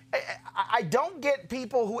so I don't get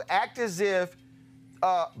people who act as if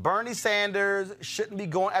Bernie Sanders shouldn't be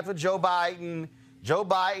going after Joe Biden. Joe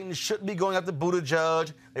Biden shouldn't be going after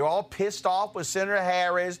Buttigieg. They were all pissed off with Senator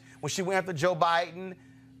Harris when she went after Joe Biden.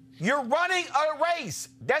 You're running a race.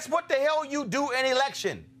 That's what the hell you do in an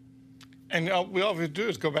election. And we all we do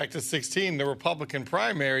is go back to 16, the Republican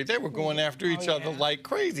primary. They were going after each other like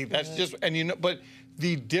crazy. That's just, but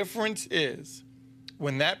the difference is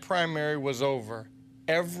when that primary was over,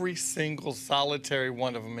 every single solitary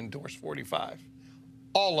one of them endorsed 45.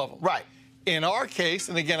 All of them. Right. In our case,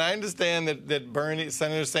 and again, I understand that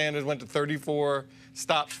Senator Sanders went to 34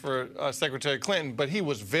 stops for Secretary Clinton, but he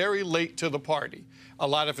was very late to the party. A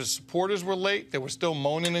lot of his supporters were late. They were still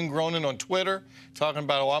moaning and groaning on Twitter, talking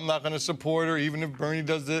about, I'm not going to support her, even if Bernie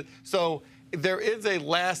does it. So there is a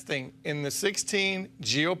lasting, in the 16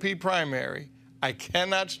 GOP primary, I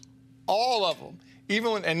cannot, all of them,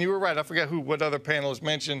 even when, and you were right, I forget what other panelists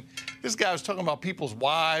mentioned, this guy was talking about people's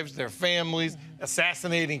wives, their families,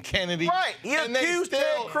 assassinating Kennedy. Right. He accused Ted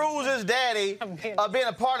Cruz's daddy of being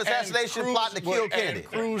a part of the assassination plot to kill Kennedy. And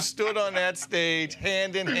Cruz stood on that stage,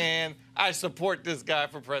 hand in hand. I support this guy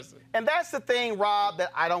for president. And that's the thing, Rob,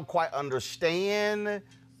 that I don't quite understand. I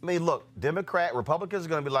mean, look, Republicans are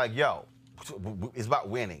going to be like, yo, it's about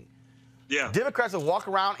winning. Yeah. Democrats will walk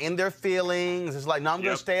around in their feelings. It's like, no, I'm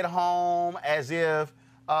going to stay at home as if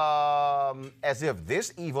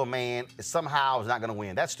this evil man somehow is not going to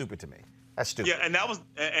win. That's stupid to me. That's stupid. Yeah, and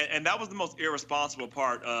that was the most irresponsible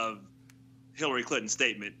part of Hillary Clinton's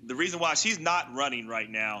statement. The reason why she's not running right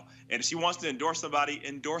now, and if she wants to endorse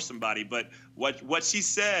somebody. But what she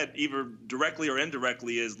said, either directly or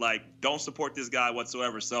indirectly, is like, don't support this guy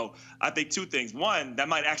whatsoever. So I think two things. One, that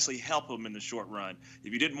might actually help him in the short run.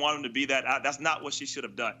 If you didn't want him to be that's not what she should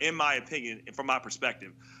have done, in my opinion, from my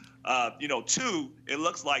perspective. Two, it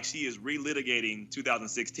looks like she is relitigating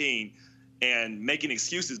 2016 and making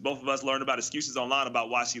excuses. Both of us learned about excuses online about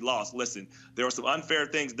why she lost. Listen, there were some unfair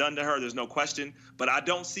things done to her, there's no question, but I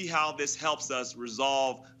don't see how this helps us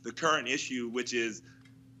resolve the current issue, which is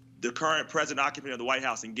the current present occupant of the White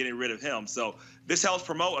House and getting rid of him. So this helps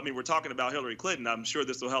promote, we're talking about Hillary Clinton. I'm sure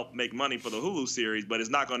this will help make money for the Hulu series, but it's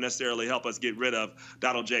not going to necessarily help us get rid of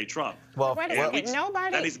Donald J. Trump. Well, wait a second.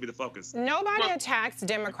 That needs to be the focus. Nobody attacks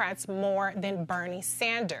Democrats more than Bernie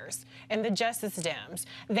Sanders and the Justice Dems.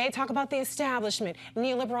 They talk about the establishment,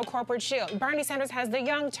 neoliberal corporate shield. Bernie Sanders has the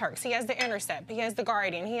Young Turks. He has the Intercept. He has the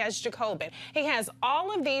Guardian. He has Jacobin. He has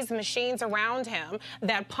all of these machines around him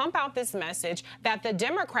that pump out this message that the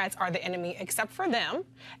Democrats are the enemy, except for them.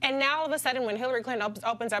 And now all of a sudden, when Hillary Clinton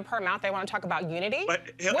opens up her mouth, they want to talk about unity.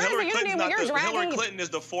 But Hillary Clinton is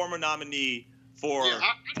the former nominee for president.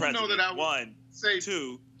 I don't know that I would say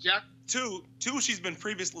Two, she's been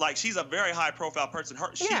previously, she's a very high-profile person.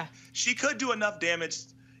 She could do enough damage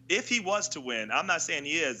if he was to win. I'm not saying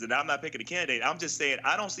he is, and I'm not picking a candidate. I'm just saying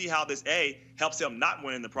I don't see how this, helps him not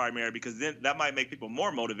win in the primary, because then that might make people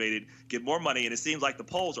more motivated, get more money, and it seems like the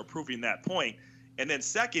polls are proving that point. And then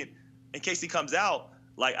second, in case he comes out,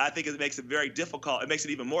 like, I think it makes it very difficult. It makes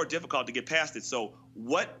it even more difficult to get past it. So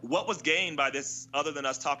what was gained by this other than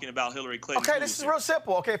us talking about Hillary Clinton? Okay, this is real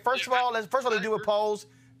simple. Okay, first of all, let's do with polls,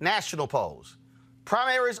 national polls.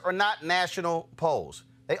 Primaries are not national polls.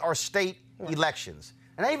 They are state elections.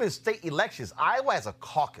 And not even state elections. Iowa has a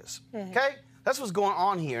caucus, okay? That's what's going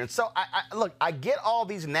on here. And so, look, I get all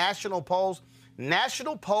these national polls.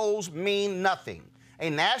 National polls mean nothing. A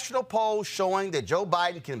national poll showing that Joe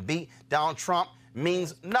Biden can beat Donald Trump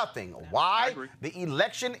means nothing. Why? The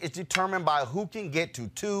election is determined by who can get to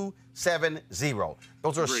 270.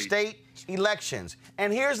 Those are state elections.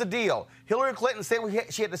 And here's the deal. Hillary Clinton said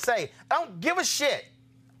what she had to say. I don't give a shit.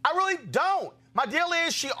 I really don't. My deal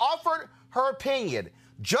is she offered her opinion,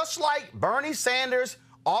 just like Bernie Sanders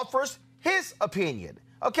offers his opinion.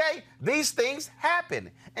 Okay? These things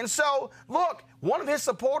happen. And so, look, one of his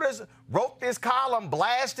supporters wrote this column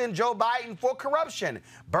blasting Joe Biden for corruption.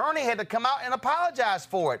 Bernie had to come out and apologize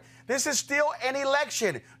for it. This is still an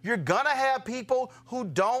election. You're going to have people who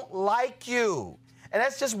don't like you. And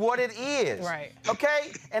that's just what it is. Right.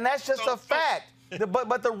 Okay? And that's just a fact.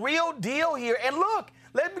 But the real deal here, and look,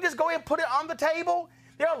 let me just go ahead and put it on the table.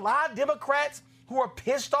 There are a lot of Democrats who are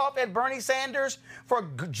pissed off at Bernie Sanders for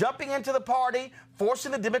jumping into the party,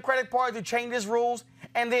 forcing the Democratic Party to change his rules,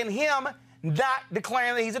 and then him not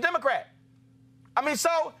declaring that he's a Democrat. I mean,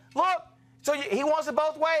 so, look, he wants it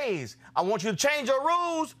both ways. I want you to change your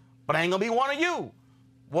rules, but I ain't going to be one of you.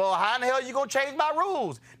 Well, how in the hell are you going to change my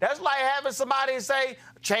rules? That's like having somebody say,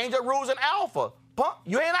 change your rules in alpha. Punk,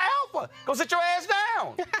 you ain't an alpha. Go sit your ass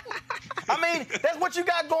down. I mean, that's what you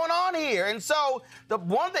got going on here. And so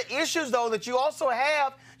one of the issues, though, that you also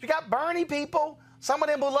have, you got Bernie people, some of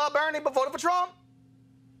them who love Bernie but voted for Trump.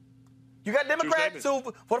 You got Democrats who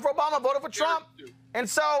voted for Obama, voted for Trump. And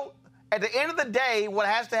so at the end of the day, what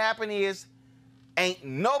has to happen is ain't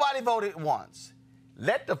nobody voted once.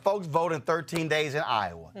 Let the folks vote in 13 days in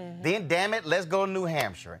Iowa. Then, damn it, let's go to New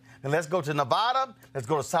Hampshire. Then let's go to Nevada. Let's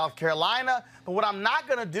go to South Carolina. But what I'm not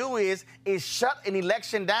going to do is shut an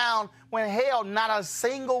election down when, hell, not a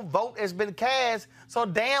single vote has been cast. So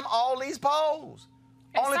damn all these polls.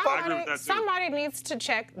 Somebody needs to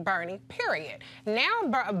check Bernie, period. Now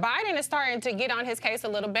Biden is starting to get on his case a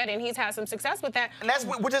little bit, and he's had some success with that. And that's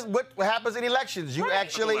what happens in elections. You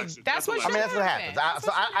actually... That's what happens.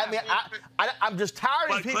 I'm just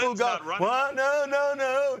tired of people who go, well,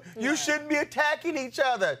 no. You shouldn't be attacking each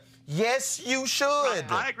other. Yes, you should.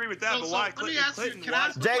 I agree with that, but why Clinton?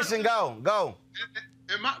 Jason, go.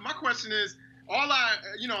 And my question is,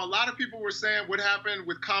 a lot of people were saying what happened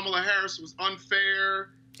with Kamala Harris was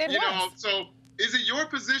unfair. So is it your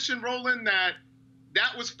position, Roland,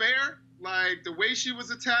 that was fair? Like the way she was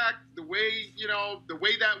attacked, the way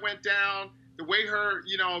that went down, the way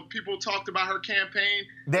people talked about her campaign.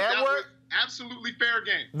 That was absolutely fair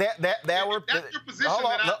game. That's your position.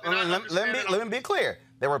 Let me be clear.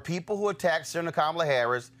 There were people who attacked Senator Kamala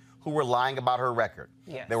Harris who were lying about her record.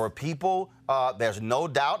 Yes. There were people, there's no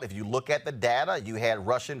doubt, if you look at the data, you had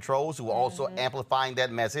Russian trolls who were also amplifying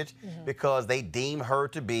that message because they deem her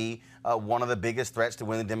to be one of the biggest threats to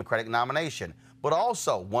win the Democratic nomination. But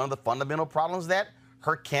also, one of the fundamental problems that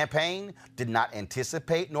her campaign did not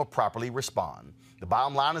anticipate nor properly respond. The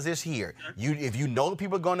bottom line is this here. If you know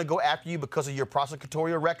people are going to go after you because of your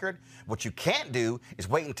prosecutorial record, what you can't do is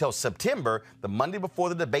wait until September, the Monday before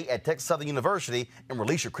the debate at Texas Southern University, and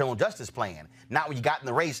release your criminal justice plan. Not when you got in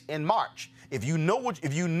the race in March. If you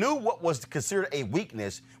knew what was considered a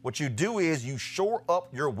weakness, what you do is you shore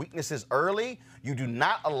up your weaknesses early. You do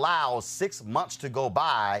not allow 6 months to go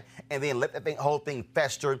by and then let the whole thing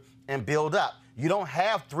fester and build up. You don't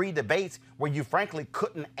have 3 debates where you frankly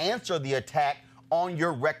couldn't answer the attack on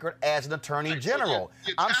your record as an attorney general.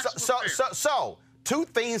 So 2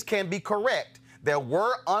 things can be correct. There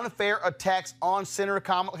were unfair attacks on Senator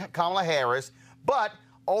Kamala Harris, but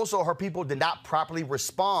also her people did not properly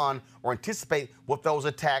respond or anticipate what those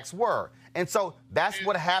attacks were. And so that's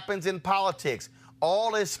what happens in politics.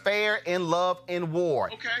 All is fair in love and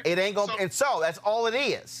war. Okay. It ain't gonna, and so that's all it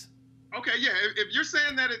is. Okay, yeah. If you're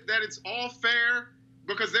saying that it's all fair,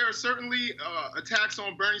 because there are certainly attacks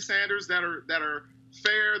on Bernie Sanders that are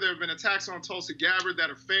fair. There have been attacks on Tulsi Gabbard that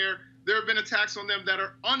are fair. There have been attacks on them that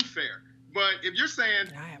are unfair. But if you're saying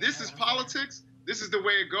this is politics, this is the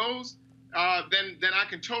way it goes, then I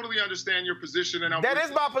can totally understand your position. And that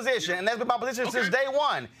is my position, and that's been my position since day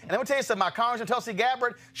one. And let me tell you something, my Congressman Tulsi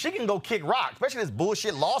Gabbard, she can go kick rock, especially this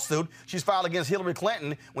bullshit lawsuit she's filed against Hillary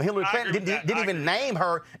Clinton when Hillary Clinton didn't even name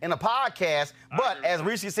her in a podcast. But as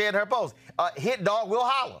Reese said in her post, hit dog will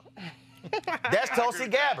holler. That's Tulsi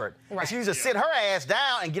Gabbard. Right. And she needs to sit her ass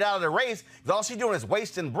down and get out of the race, because all she's doing is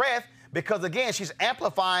wasting breath, because, again, she's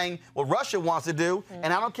amplifying what Russia wants to do,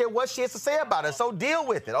 and I don't care what she has to say about it, so deal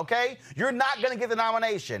with it, okay? You're not going to get the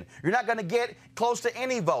nomination. You're not going to get close to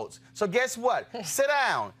any votes. So guess what? Sit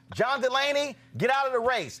down. John Delaney, get out of the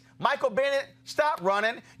race. Michael Bennett, stop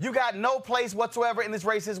running. You got no place whatsoever in this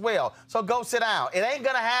race as well, so go sit down. It ain't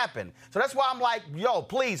going to happen. So that's why I'm like, yo,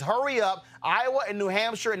 please hurry up. Iowa and New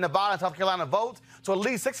Hampshire and Nevada and South Carolina votes, so at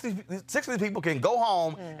least 60 people can go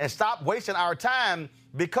home and stop wasting our time,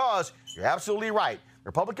 because you're absolutely right.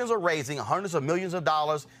 Republicans are raising hundreds of millions of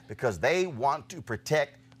dollars because they want to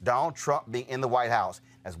protect Donald Trump being in the White House.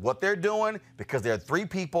 That's what they're doing, because there are three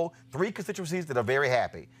constituencies that are very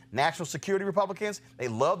happy. National security Republicans, they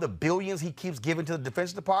love the billions he keeps giving to the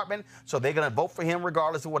Defense Department, so they're going to vote for him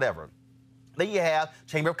regardless of whatever. Then you have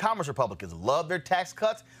Chamber of Commerce Republicans, love their tax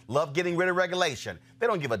cuts, love getting rid of regulation. They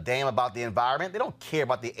don't give a damn about the environment. They don't care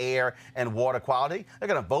about the air and water quality. They're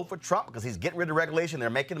going to vote for Trump because he's getting rid of regulation. They're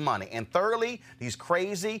making money. And thirdly, these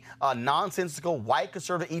crazy, nonsensical, white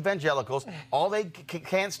conservative evangelicals, all they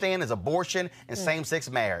can't stand is abortion and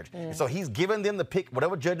same-sex marriage. And so he's giving them to pick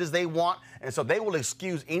whatever judges they want, and so they will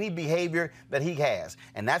excuse any behavior that he has.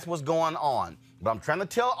 And that's what's going on. But I'm trying to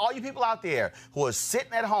tell all you people out there who are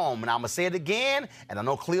sitting at home, and I'm going to say it again, and I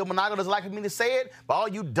know Cleo Monago doesn't like me to say it, but all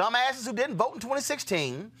you dumbasses who didn't vote in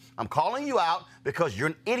 2016, I'm calling you out because you're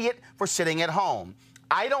an idiot for sitting at home.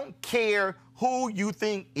 I don't care who you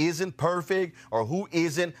think isn't perfect or who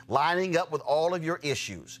isn't lining up with all of your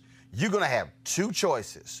issues. You're going to have two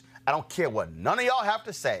choices. I don't care what none of y'all have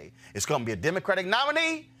to say. It's going to be a Democratic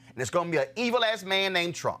nominee, and it's going to be an evil-ass man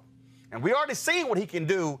named Trump. And we already seen what he can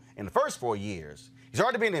do in the first 4 years. He's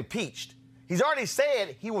already been impeached. He's already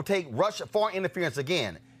said he will take Russia foreign interference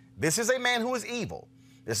again. This is a man who is evil.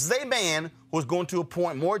 This is a man who is going to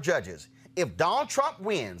appoint more judges. If Donald Trump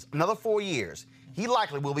wins another 4 years, he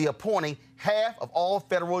likely will be appointing half of all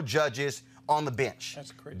federal judges on the bench.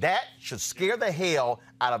 That's crazy. That should scare the hell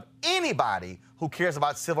out of anybody who cares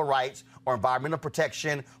about civil rights or environmental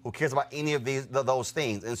protection, who cares about any of those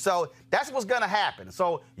things. And so that's what's going to happen.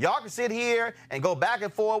 So y'all can sit here and go back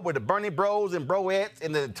and forth with the Bernie bros and broettes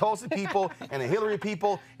and the Tulsi people and the Hillary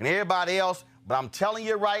people and everybody else. But I'm telling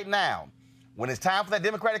you right now, when it's time for that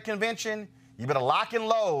Democratic convention, you better lock and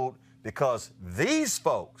load, because these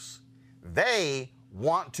folks, they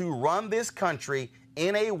want to run this country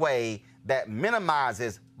in a way that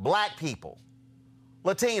minimizes black people,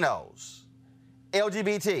 Latinos,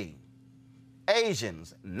 LGBT,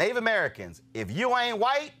 Asians, Native Americans. If you ain't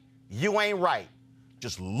white, you ain't right.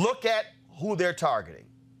 Just look at who they're targeting.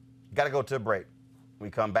 Got to go to a break. When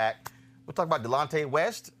we come back, we'll talk about Delonte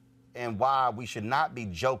West and why we should not be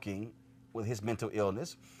joking with his mental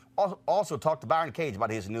illness. Also talk to Byron Cage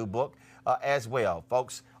about his new book as well.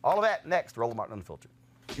 Folks, all of that next, Roland Martin Unfiltered.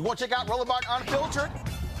 You want to check out Roland Martin Unfiltered?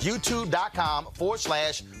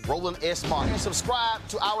 YouTube.com/Roland S. Martin. And subscribe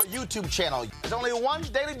to our YouTube channel. There's only one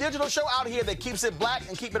daily digital show out here that keeps it black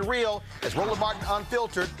and keep it real. It's Roland Martin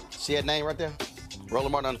Unfiltered. See that name right there?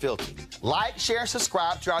 Roland Martin Unfiltered. Like, share, and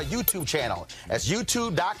subscribe to our YouTube channel. That's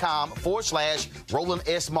youtube.com/Roland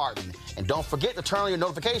S. Martin. And don't forget to turn on your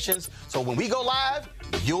notifications so when we go live,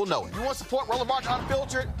 you'll know it. If you want to support Roland Martin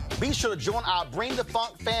Unfiltered, be sure to join our Bring the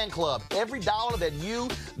Funk fan club. Every dollar that you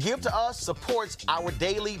give to us supports our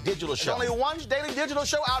daily digital show. There's only one daily digital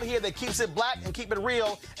show out here that keeps it black and keep it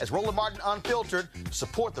real. As Roland Martin Unfiltered.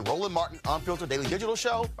 Support the Roland Martin Unfiltered daily digital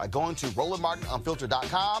show by going to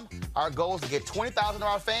RolandMartinUnfiltered.com. Our goal is to get 20,000 of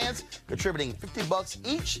our fans contributing $50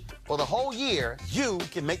 each for the whole year. You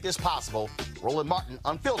can make this possible.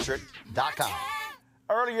 RolandMartinUnfiltered.com.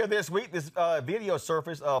 Earlier this week, this video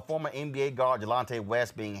surfaced of former NBA guard Delonte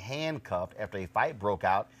West being handcuffed after a fight broke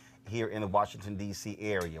out here in the Washington, D.C.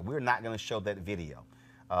 area. We're not going to show that video.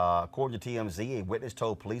 According to TMZ, a witness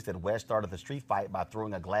told police that West started the street fight by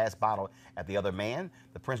throwing a glass bottle at the other man.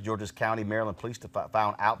 The Prince George's County, Maryland police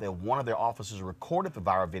found out that one of their officers recorded the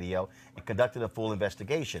viral video and conducted a full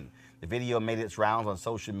investigation. The video made its rounds on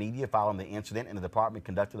social media following the incident, and the department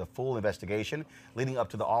conducted a full investigation leading up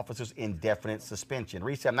to the officer's indefinite suspension.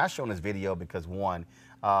 Reese, I'm not showing this video because, one,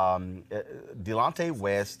 Delonte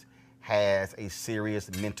West has a serious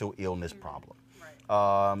mental illness problem.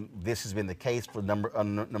 This has been the case for a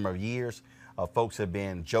number of years. Folks have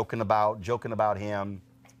been joking about him.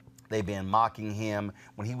 They've been mocking him.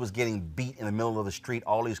 When he was getting beat in the middle of the street,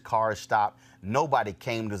 all these cars stopped. Nobody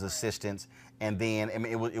came to his assistance. And then, I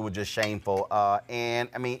mean, it was just shameful. And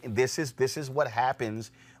I mean, this is what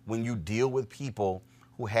happens when you deal with people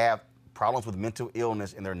who have problems with mental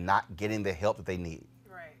illness and they're not getting the help that they need.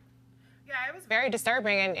 Yeah, it was very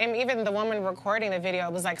disturbing, and even the woman recording the video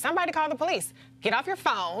was like, somebody call the police. Get off your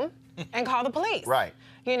phone and call the police. Right.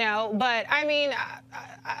 You know, but I mean,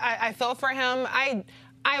 I feel for him.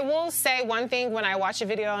 I will say one thing when I watched the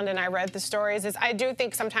video and then I read the stories is I do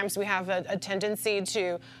think sometimes we have a tendency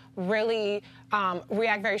to really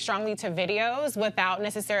react very strongly to videos without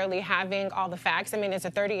necessarily having all the facts. I mean, it's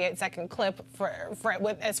a 38-second clip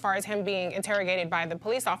as far as him being interrogated by the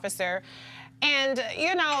police officer. And,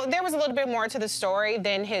 you know, there was a little bit more to the story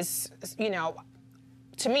than his, you know,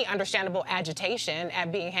 to me, understandable agitation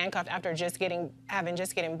at being handcuffed after just getting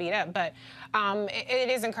beat up. But it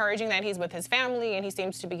is encouraging that he's with his family and he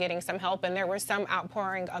seems to be getting some help. And there was some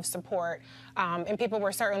outpouring of support. And people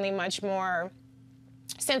were certainly much more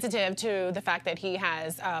sensitive to the fact that he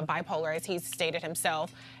has bipolar, as he's stated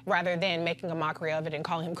himself, rather than making a mockery of it and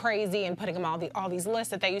calling him crazy and putting him all these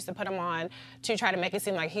lists that they used to put him on to try to make it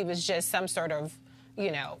seem like he was just some sort of,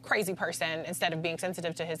 you know, crazy person instead of being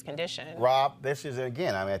sensitive to his condition. Rob, this is,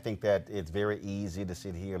 again, I mean, I think that it's very easy to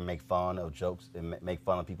sit here and make fun of jokes and make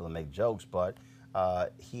fun of people and make jokes, but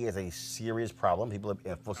he has a serious problem.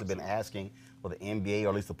 Folks have been asking for the NBA, or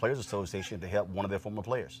at least the Players Association, to help one of their former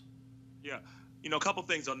players. Yeah. You know, a couple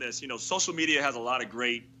things on this. You know, social media has a lot of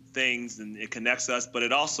great things and it connects us, but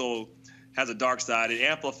it also has a dark side. It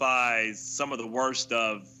amplifies some of the worst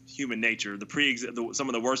of human nature, some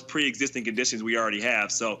of the worst pre-existing conditions we already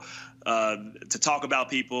have. So to talk about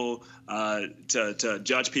people, to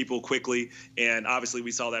judge people quickly, and obviously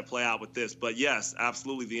we saw that play out with this. But yes,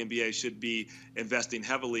 absolutely, the NBA should be investing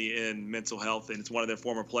heavily in mental health, and it's one of their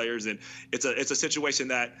former players, and it's a situation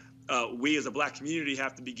that we as a black community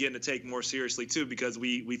have to begin to take more seriously too, because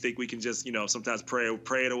we think we can just, you know, sometimes pray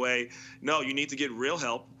it away. No, you need to get real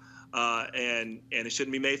help, and it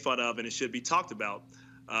shouldn't be made fun of, and it should be talked about.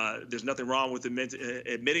 There's nothing wrong with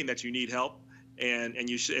admitting that you need help, and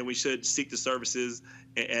we should seek the services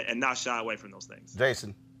and not shy away from those things.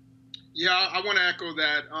 Jason. Yeah, I want to echo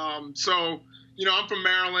that. So, you know, I'm from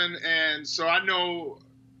Maryland, and so I know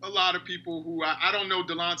a lot of people who I don't know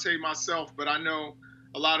Delonte myself, but I know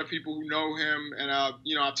a lot of people who know him, and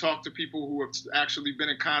you know, I talked to people who have actually been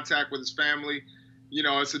in contact with his family. You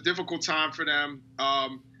know, it's a difficult time for them.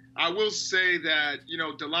 I will say that, you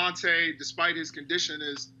know, Delonte, despite his condition,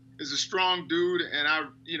 is a strong dude, and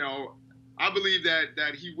I believe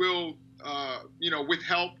that he will, you know, with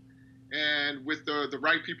help and with the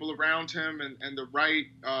right people around him and the right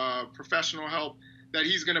professional help, that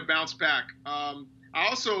he's going to bounce back. I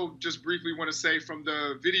also just briefly want to say, from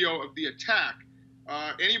the video of the attack,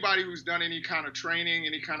 anybody who's done any kind of training,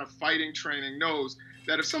 any kind of fighting training, knows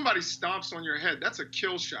that if somebody stomps on your head, that's a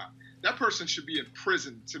kill shot. That person should be in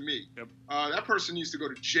prison, to me. Yep. That person needs to go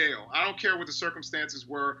to jail. I don't care what the circumstances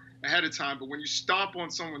were ahead of time, but when you stomp on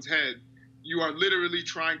someone's head, you are literally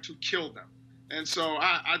trying to kill them. And so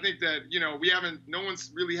I think that, you know, no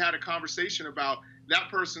one's really had a conversation about that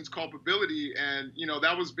person's culpability, and, you know,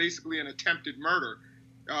 that was basically an attempted murder.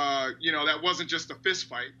 You know, that wasn't just a fist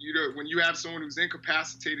fight. When you have someone who's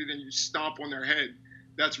incapacitated and you stomp on their head,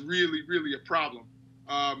 that's really, really a problem.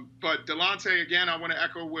 But Delonte, again, I want to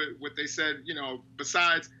echo what they said, you know,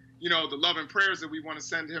 besides, you know, the love and prayers that we want to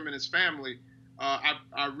send him and his family.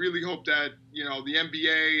 I really hope that, you know, the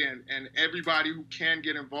NBA and everybody who can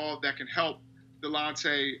get involved that can help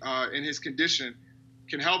Delonte in his condition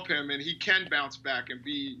can help him, and he can bounce back and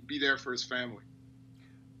be there for his family.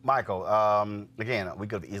 Michael, again, we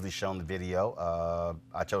could have easily shown the video.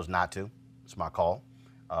 I chose not to. It's my call.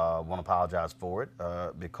 Want to apologize for it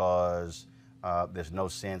because there's no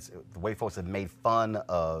sense. The way folks have made fun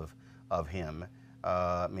of him,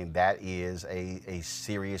 I mean, that is a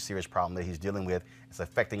serious, serious problem that he's dealing with. It's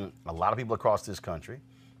affecting a lot of people across this country.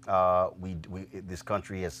 This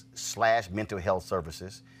country has slashed mental health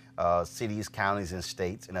services, cities, counties, and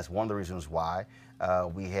states, and that's one of the reasons why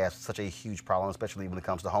we have such a huge problem, especially when it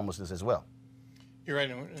comes to homelessness as well. You're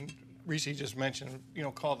right, and Reese just mentioned, you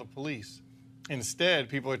know, call the police. Instead,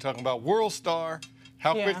 people are talking about World Star.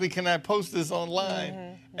 How quickly can I post this online?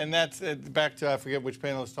 Mm-hmm. And that's back to, I forget which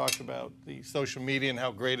panelist talked about the social media and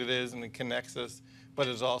how great it is and it connects us, but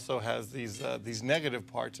it also has these negative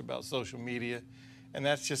parts about social media. And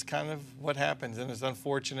that's just kind of what happens, and it's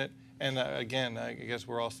unfortunate. And again, I guess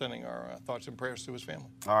we're all sending our thoughts and prayers to his family.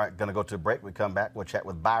 All right, going to go to a break. We come back, we'll chat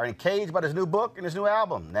with Byron Cage about his new book and his new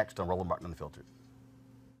album next on Roland Martin Unfiltered.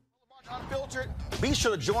 Unfiltered, be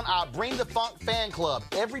sure to join our Bring the Funk fan club.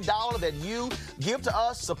 Every dollar that you give to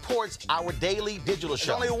us supports our daily digital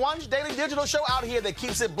show. There's only one daily digital show out here that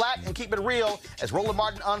keeps it black and keep it real as Roland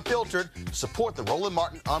Martin Unfiltered. Support the Roland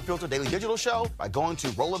Martin Unfiltered daily digital show by going to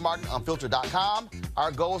RolandMartinUnfiltered.com.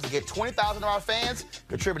 Our goal is to get 20,000 of our fans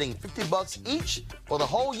contributing $50 each for the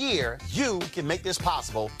whole year. You can make this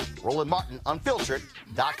possible.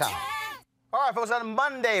 RolandMartinUnfiltered.com. All right, folks, on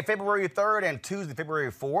Monday, February 3rd and Tuesday,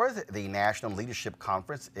 February 4th, the National Leadership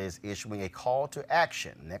Conference is issuing a call to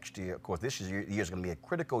action. Next year, of course, this year is going to be a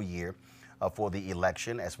critical year for the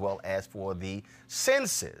election as well as for the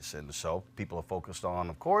census. And so people are focused on,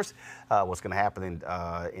 of course, what's going to happen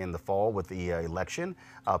in the fall with the election.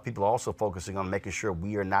 People are also focusing on making sure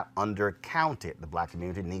we are not undercounted. The black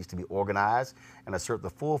community needs to be organized and assert the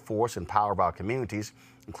full force and power of our communities,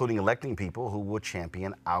 including electing people who will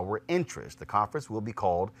champion our interests. The conference will be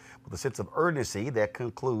called with a sense of urgency that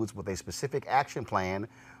concludes with a specific action plan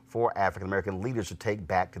for African-American leaders to take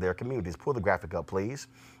back to their communities. Pull the graphic up, please.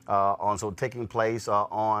 Taking place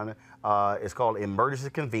it's called Emergency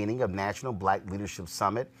Convening of National Black Leadership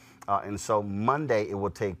Summit. And so Monday it will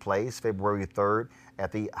take place, February 3rd,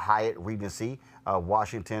 at the Hyatt Regency,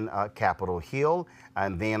 Washington, Capitol Hill.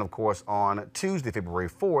 And then, of course, on Tuesday, February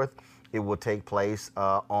 4th, it will take place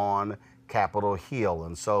on Capitol Hill.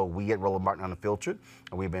 And so we at Roland Martin Unfiltered,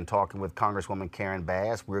 and we've been talking with Congresswoman Karen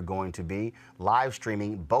Bass. We're going to be live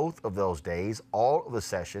streaming both of those days, all of the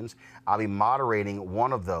sessions. I'll be moderating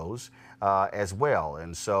one of those as well.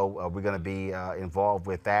 And so we're going to be involved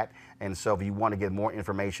with that. And so if you want to get more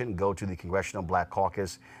information, go to the Congressional Black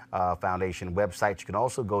Caucus Foundation website. You can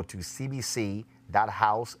also go to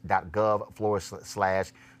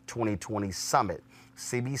cbc.house.gov/2020 Summit.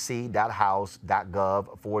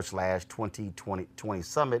 cbc.house.gov/2020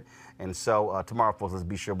 Summit. And so tomorrow, folks, let's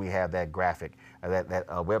be sure we have that graphic, that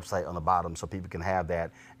website on the bottom so people can have that.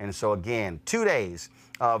 And so, again, 2 days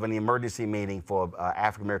of an emergency meeting for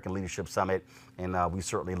African American Leadership Summit. And we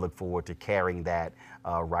certainly look forward to carrying that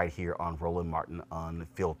right here on Roland Martin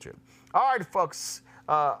Unfiltered. All right, folks.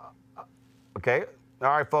 Okay. All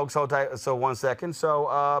right, folks, hold tight. So 1 second.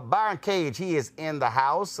 So Byron Cage, he is in the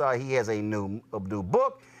house. He has a new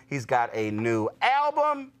book. He's got a new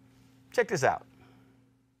album. Check this out.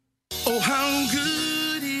 Oh, how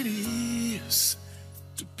good it is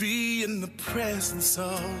to be in the presence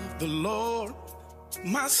of the Lord.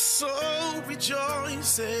 My soul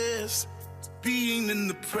rejoices being in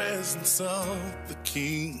the presence of the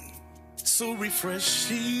King. So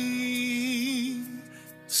refreshing,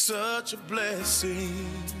 such a blessing.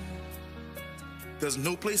 There's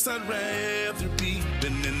no place I'd rather be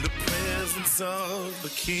than in the presence of the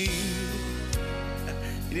King.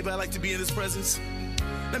 Anybody like to be in his presence?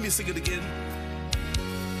 Let me sing it again.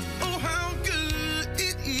 Oh, how good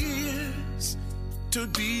it is to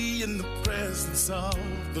be in the presence of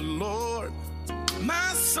the Lord.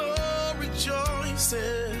 My soul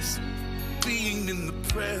rejoices being in the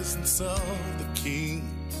presence of the King.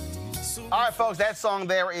 All right, folks, that song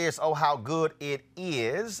there is Oh How Good It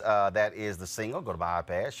Is. That is the single. Go to my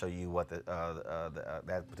iPad, show you what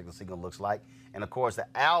that particular single looks like. And, of course, the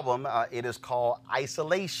album, it is called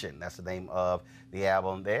Isolation. That's the name of the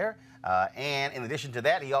album there. And in addition to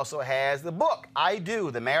that, he also has the book, I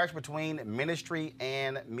Do, The Marriage Between Ministry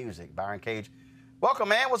and Music. Byron Cage, welcome,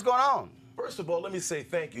 man. What's going on? First of all, let me say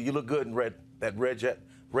thank you. You look good in red. That red jet.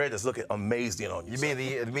 Red is looking amazing on you. You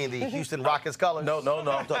mean the Houston Rockets colors? No.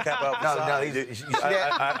 I'm talking about No. You see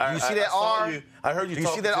that R? I heard you. Do you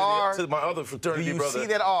see that R? To my other fraternity brother. Do you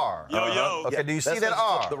see that R? Yo. Okay. Do you see that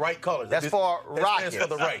R? The right colors. That's for Rockets. That's for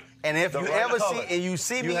the right. And if you ever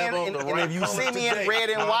see me in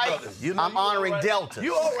red and white, I'm honoring Delta.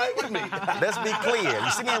 You all right with me? Let's be clear.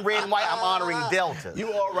 You see me in red and white, I'm honoring Delta.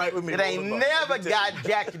 You all right with me? It ain't never got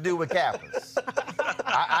jack to do with Kappas.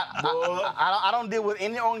 I don't deal with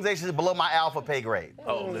any organizations below my alpha pay grade.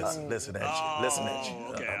 Oh, listen at you. Listen at you.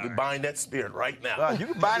 Okay, we bind that spirit right now. You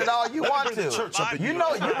can bind it all you want to. You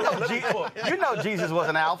know Jesus was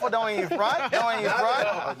an alpha. Don't even front.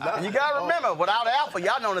 And you got to remember, without alpha,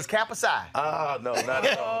 y'all known as Kappa Psi. No, not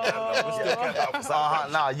at all. We're still Kappa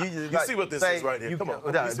Psi. You see what this is right here. Come on. Go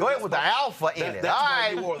ahead with the alpha in it. All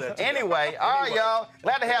right. Anyway, all right, y'all.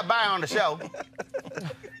 Glad to have Byron on the show.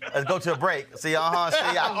 Let's go to a break. See, we can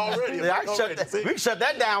shut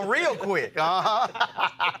that down real quick.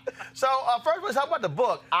 So, first, let's talk about the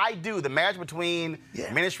book, I Do, The Marriage Between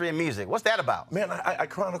Ministry and Music. What's that about? Man, I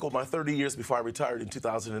chronicled my 30 years before I retired in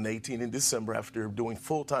 2018 in December after doing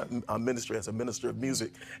full-time ministry as a minister of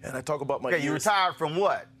music. And I talk about my years. You retired from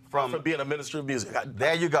what? from being a minister of music.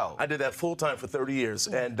 There you go. I did that full time for 30 years,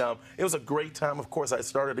 and it was a great time. Of course, I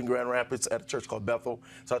started in Grand Rapids at a church called Bethel,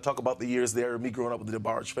 so I talk about the years there, me growing up with the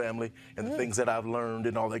DeBarge family, and the things that I've learned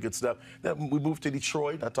and all that good stuff. Then we moved to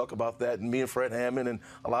Detroit. I talk about that, and me and Fred Hammond, and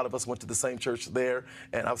a lot of us went to the same church there,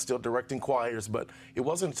 and I was still directing choirs. But it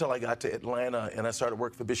wasn't until I got to Atlanta and I started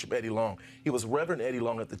working for Bishop Eddie Long. He was Reverend Eddie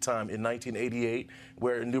Long at the time in 1988,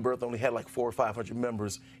 where New Birth only had like 400 or 500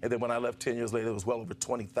 members, and then when I left 10 years later, it was well over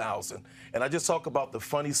 20,000. And I just talk about the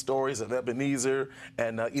funny stories of Ebenezer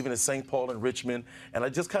and even in St. Paul and Richmond. And I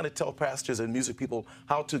just kind of tell pastors and music people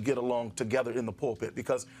how to get along together in the pulpit,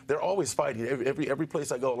 because they're always fighting. Every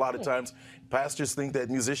place I go, a lot of times, pastors think that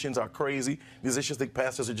musicians are crazy. Musicians think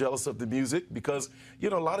pastors are jealous of the music because, you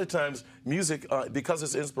know, a lot of times music, because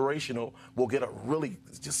it's inspirational, will get a really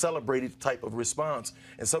just celebrated type of response.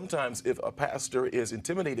 And sometimes if a pastor is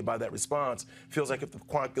intimidated by that response, feels like if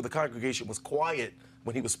the congregation was quiet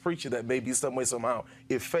when he was preaching, that maybe some way, somehow,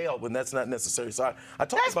 it failed when that's not necessary. So I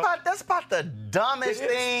talk that's about the dumbest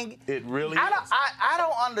thing. It really I is. I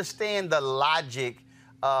don't understand the logic.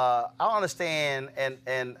 I don't understand,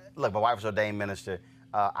 and look, my wife's ordained minister.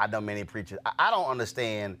 I know many preachers. I don't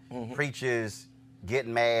understand preachers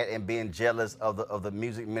getting mad and being jealous of the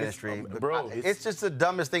music ministry. It's just the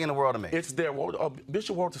dumbest thing in the world to me. It's there.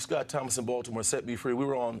 Bishop Walter Scott Thomas in Baltimore set me free. We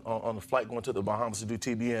were on a flight going to the Bahamas to do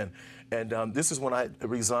TBN, and this is when I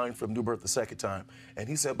resigned from New Birth the second time. And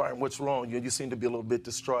he said, "Byron, what's wrong? You seem to be a little bit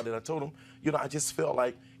distraught." And I told him, you know, I just felt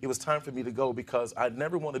like it was time for me to go because I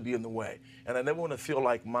never want to be in the way, and I never want to feel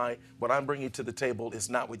like what I'm bringing to the table is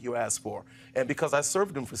not what you asked for. And because I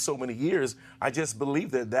served him for so many years, I just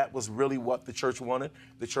believed that was really what the church wanted.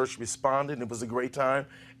 The church responded, and it was a great time.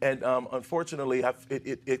 And unfortunately,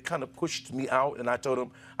 it kind of pushed me out, and I told him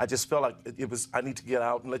I just felt like I need to get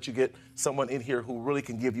out and let you get someone in here who really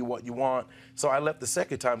can give you what you want. So I left the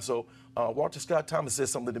second time. So Walter Scott Thomas said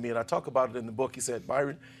something to me, and I talk about it in the book. He said,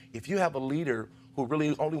 "Byron, if you have a leader who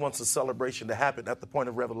really only wants a celebration to happen at the point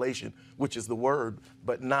of revelation, which is the word,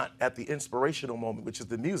 but not at the inspirational moment, which is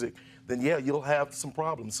the music, then yeah, you'll have some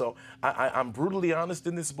problems." So I'm brutally honest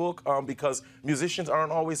in this book because musicians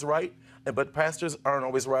aren't always right, but pastors aren't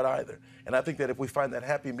always right either. And I think that if we find that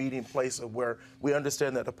happy medium place of where we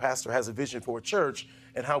understand that a pastor has a vision for a church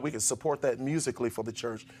and how we can support that musically for the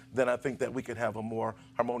church, then I think that we can have a more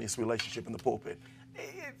harmonious relationship in the pulpit.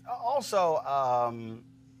 Also,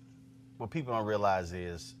 what people don't realize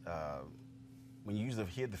is when you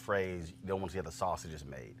hear the phrase, you don't want to see how the sausage is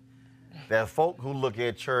made. There are folk who look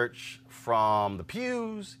at church from the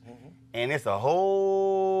pews, and it's a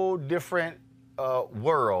whole different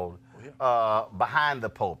world behind the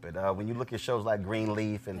pulpit. When you look at shows like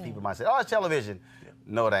Greenleaf, and people might say, "Oh, it's television."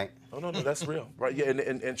 No, it ain't. Oh, no, that's real, right? Yeah,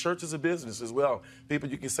 and church is a business as well. People,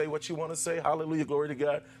 you can say what you want to say, hallelujah, glory to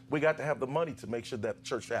God. We got to have the money to make sure that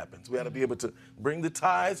church happens. We got to be able to bring the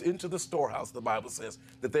tithes into the storehouse, the Bible says,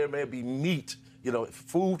 that there may be meat,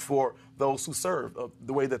 food for those who serve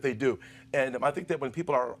the way that they do. And I think that when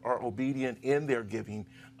people are obedient in their giving,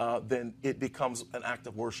 then it becomes an act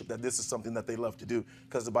of worship, that this is something that they love to do,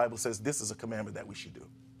 because the Bible says this is a commandment that we should do.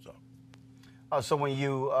 So when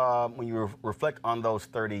you reflect on those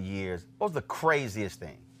 30 years, what was the craziest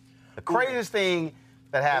thing? The craziest thing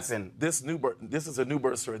that happened? This is a New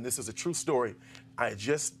Birth story, and this is a true story. I had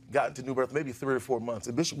just gotten to New Birth maybe 3 or 4 months,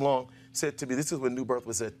 and Bishop Long said to me, this is when New Birth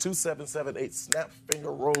was at 2778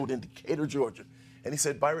 Snapfinger Road in Decatur, Georgia. And he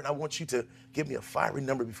said, "Byron, I want you to give me a fiery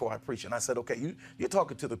number before I preach." And I said, "Okay, you're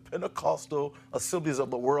talking to the Pentecostal Assemblies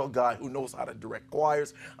of the World guy who knows how to direct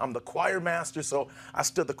choirs. I'm the choir master." So I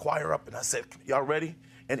stood the choir up and I said, "Y'all ready?"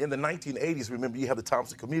 And in the 1980s, remember, you had the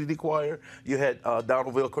Thompson Community Choir, you had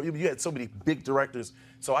Donaldville Choir, you had so many big directors.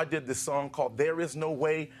 So I did this song called "There Is No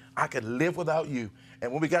Way I Could Live Without You."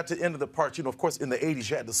 And when we got to the end of the part, of course, in the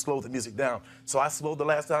 80s, you had to slow the music down. So I slowed the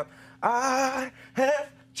last time. I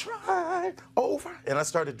have tried over, and I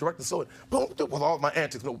started directing, so boom, with all my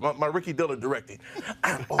antics, my Ricky Dillon directing,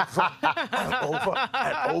 and over,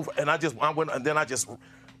 and over, and I just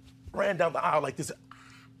ran down the aisle like this,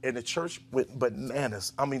 and the church went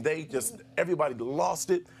bananas. I mean, everybody lost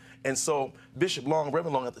it. And so Bishop Long,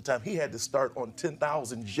 Reverend Long at the time, he had to start on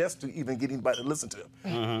 10,000 just to even get anybody to listen to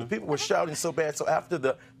him. The people were shouting so bad. So after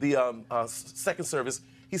the second service,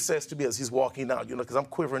 he says to me as he's walking out, because I'm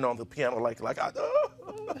quivering on the piano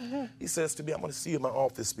he says to me, "I'm going to see you in my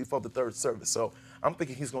office before the third service." So I'm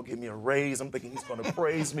thinking he's going to give me a raise. I'm thinking he's going to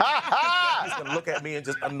praise me. He's going to look at me and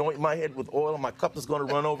just anoint my head with oil. My cup is going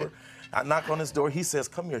to run over. I knock on his door. He says,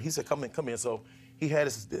 "Come here." He said, "Come in." So he had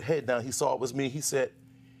his head down. He saw it was me. He said,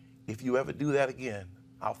 "If you ever do that again,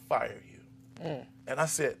 I'll fire you." And I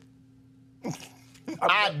said,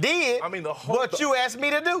 I did. I mean, the whole. What you asked me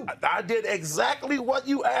to do. I did exactly what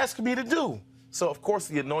you asked me to do. So, of course,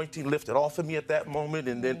 the anointing lifted off of me at that moment,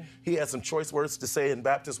 and then he had some choice words to say in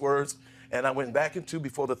Baptist words, and I went back into,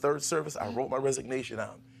 before the third service, I wrote my resignation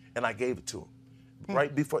out, and I gave it to him.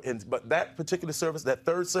 Right before, but that particular service, that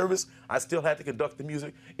third service, I still had to conduct the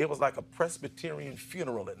music. It was like a Presbyterian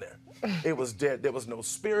funeral in there. It was dead. There was no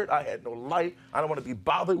spirit. I had no light. I don't want to be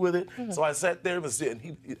bothered with it. So I sat there and was it.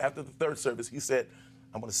 And after the third service, he said,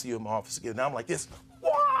 "I'm going to see you in my office again." Now I'm like this.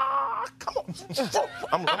 Come on.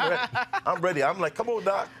 I'm ready. I'm ready. I'm like, come on,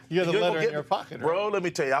 Doc. You got the letter in your pocket, right? Bro, let me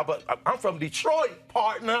tell you, I'm from Detroit,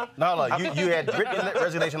 partner. No, you had written the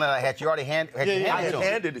resignation letter. You already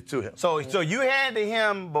handed it to him. So you handed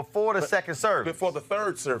him before the second service? Before the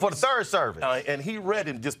third service. For the third service. And he read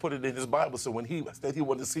it and just put it in his Bible. So when he said he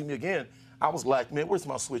wanted to see me again, I was like, man, where's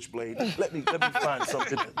my switchblade? Let me find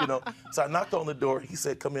something, you know. So I knocked on the door. He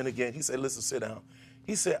said, come in again. He said, listen, sit down.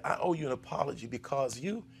 He said, I owe you an apology because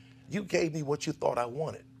you gave me what you thought I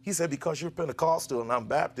wanted. He said, because you're Pentecostal and I'm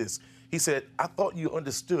Baptist. He said, I thought you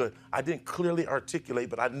understood. I didn't clearly articulate,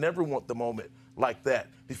 but I never want the moment like that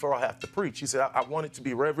before I have to preach. He said, I want it to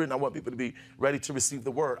be reverent. I want people to be ready to receive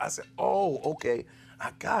the word. I said, oh, okay, I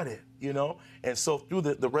got it, you know? And so through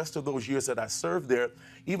the rest of those years that I served there,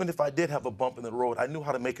 even if I did have a bump in the road, I knew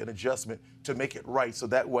how to make an adjustment to make it right. So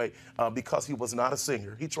that way, because he was not a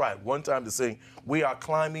singer, he tried one time to sing, "We Are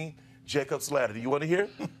Climbing Jacob's Ladder." Do you want to hear?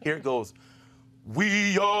 Here it goes.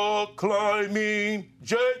 "We are climbing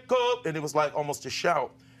Jacob." And it was like almost a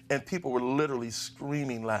shout. And people were literally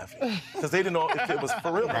screaming, laughing, because they didn't know if it was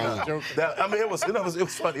for real. It was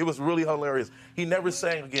funny. It was really hilarious. He never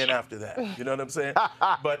sang again after that. You know what I'm saying?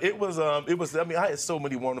 But it was. I mean, I had so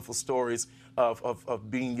many wonderful stories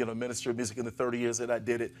of being, you know, minister of music in the 30 years that I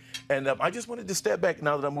did it. And I just wanted to step back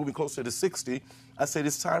now that I'm moving closer to 60. I said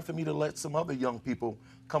it's time for me to let some other young people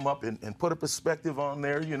come up and put a perspective on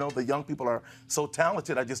there. You know, the young people are so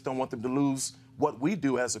talented. I just don't want them to lose what we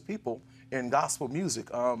do as a people in gospel music.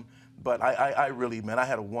 But I really, man, I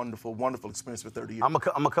had a wonderful, wonderful experience for 30 years. I'm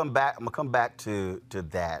gonna come back to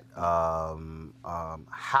that. How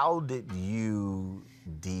did you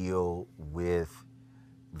deal with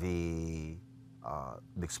the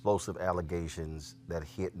explosive allegations that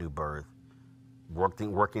hit New Birth?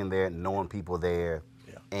 Working there, knowing people there,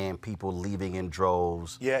 and people leaving in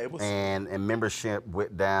droves. Yeah, it was. And membership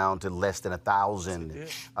went down to less than 1,000.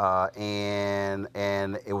 And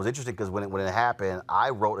it was interesting because when it happened, I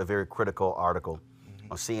wrote a very critical article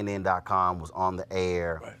on CNN.com, was on the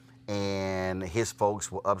air, and his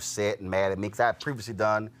folks were upset and mad at me because I had previously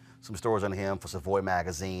done some stories on him for Savoy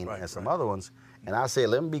Magazine and some other ones. And I said,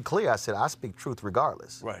 let me be clear. I said, I speak truth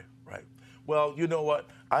regardless. Right. Well, you know what?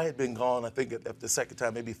 I had been gone, I think, at the second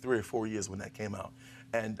time, maybe 3 or 4 years when that came out.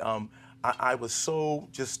 And I was so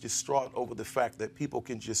just distraught over the fact that people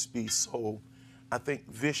can just be so, I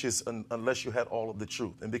think, vicious unless you had all of the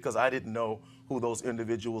truth. And because I didn't know who those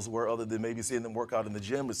individuals were other than maybe seeing them work out in the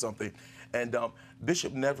gym or something. And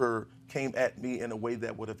Bishop never came at me in a way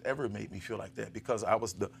that would have ever made me feel like that, because I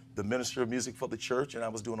was the minister of music for the church, and I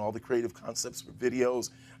was doing all the creative concepts for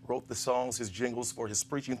videos, wrote the songs, his jingles for his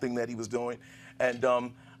preaching thing that he was doing. And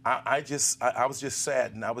I was just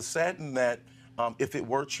saddened. I was saddened that if it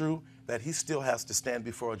were true, that he still has to stand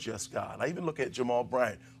before a just God. I even look at Jamal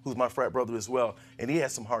Bryant, who's my frat brother as well, and he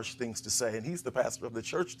has some harsh things to say, and he's the pastor of the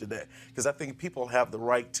church today, because I think people have the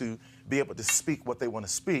right to be able to speak what they want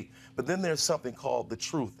to speak. But then there's something called the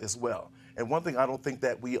truth as well. And one thing I don't think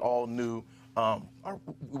that we all knew, or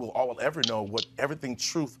we will all ever know, what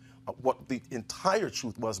the entire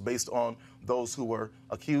truth was based on those who were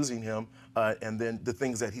accusing him, and then the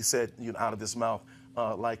things that he said, you know, out of his mouth,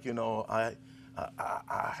 like, you know, I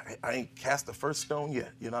ain't cast the first stone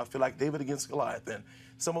yet. You know, I feel like David against Goliath. And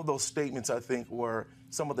some of those statements, I think, were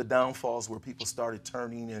some of the downfalls where people started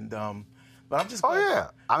turning. And but I'm just. Oh yeah.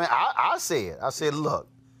 I mean, I said, look,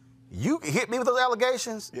 you hit me with those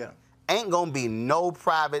allegations. Yeah. Ain't gonna be no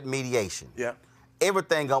private mediation. Yeah.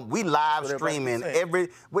 Everything we live streaming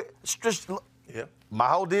My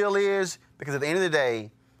whole deal is, because at the end of the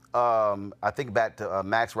day, I think back to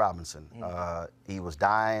Max Robinson. He was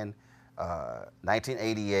dying.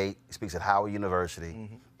 1988, he speaks at Howard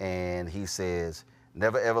University, and he says,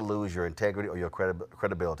 never ever lose your integrity or your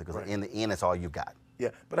credibility, because in the end, it's all you got. Yeah,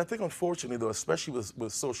 but I think unfortunately, though, especially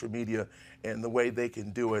with social media and the way they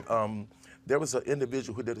can do it, there was an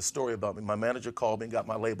individual who did a story about me. My manager called me and got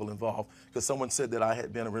my label involved because someone said that I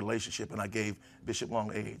had been in a relationship and I gave Bishop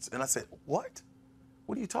Long AIDS. And I said, what?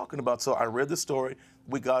 What are you talking about? So I read the story.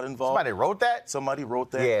 we got involved. Somebody wrote that? Somebody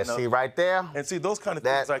wrote that. Yeah, you know? see, right there. And see, those kind of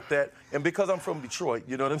things like that. And because I'm from Detroit,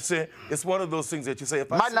 you know what I'm saying? It's one of those things that you say,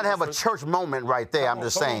 if I Might not see have a this church moment right there, I'm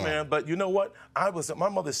just come on, saying. man. But you know what? My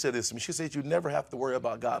mother said this to me. She said, you never have to worry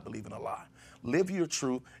about God believing a lie. Live your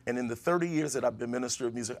truth. And in the 30 years that I've been minister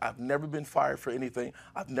of music, I've never been fired for anything.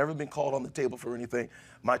 I've never been called on the table for anything.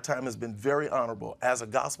 My time has been very honorable. As a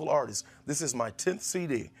gospel artist, this is my 10th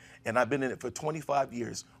CD, and I've been in it for 25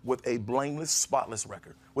 years with a blameless, spotless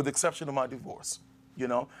record, with the exception of my divorce, you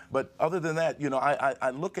know. But other than that, you know,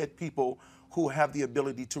 I look at people who have the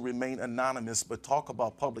ability to remain anonymous but talk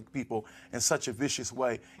about public people in such a vicious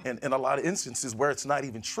way, and in a lot of instances where it's not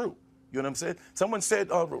even true. You know what I'm saying? Someone said,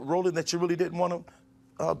 Roland, that you really didn't want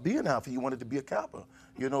to be an Alpha. You wanted to be a Kappa.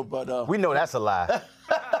 You know, but... we know that's a lie.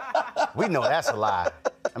 We know that's a lie.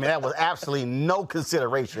 I mean, that was absolutely no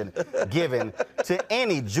consideration given to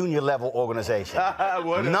any junior level organization.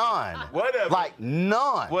 None. Whatever. Like,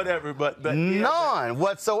 none. Whatever, but none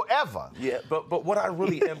whatsoever. Yeah, but what I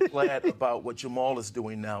really am glad about what Jamal is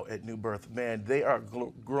doing now at New Birth, man, they are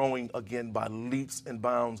growing again by leaps and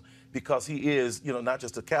bounds, because he is, you know, not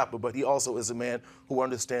just a Kappa, but he also is a man who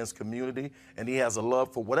understands community, and he has a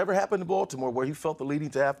love for whatever happened in Baltimore, where he felt the leading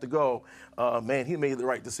to have to go. Man, he made the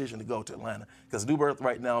right decision to go to Atlanta, because New Birth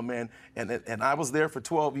right now, man, and I was there for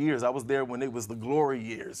 12 years. I was there when it was the glory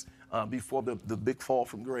years, before the big fall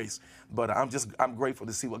from grace. But I'm grateful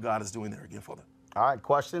to see what God is doing there again for them. All right,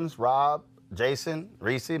 questions? Rob, Jason,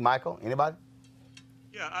 Reese, Michael, anybody?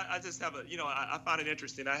 Yeah, I just have I find it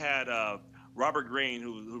interesting. I had Robert Greene,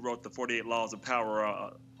 who wrote the 48 Laws of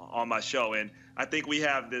Power on my show. And I think we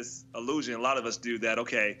have this illusion, a lot of us do, that,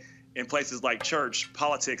 okay, in places like church,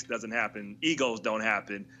 politics doesn't happen, egos don't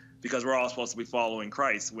happen, because we're all supposed to be following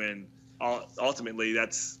Christ, when ultimately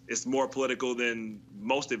it's more political than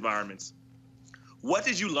most environments. What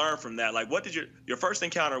did you learn from that? Like, what did your first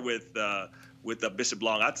encounter with Bishop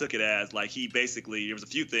Long? I took it as like he basically, there was a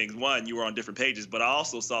few things. One, you were on different pages, but I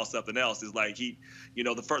also saw something else. Is like he, you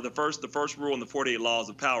know, the first rule in the 48 Laws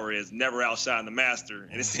of Power is never outshine the master.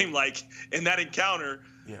 And it seemed like in that encounter,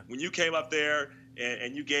 when you came up there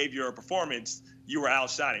and you gave your performance, you were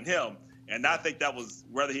outshining him. And I think that was,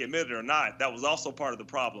 whether he admitted it or not, that was also part of the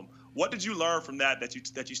problem. What did you learn from that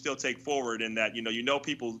you still take forward, in that, you know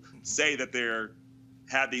people say that they're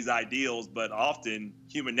have these ideals, but often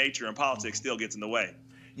human nature and politics still gets in the way?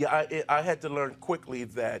 Yeah, I had to learn quickly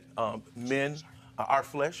that men are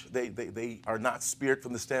flesh. They are not spirit,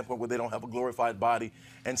 from the standpoint where they don't have a glorified body.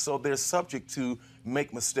 And so they're subject to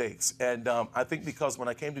make mistakes. And I think because when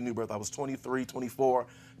I came to New Birth, I was 23, 24.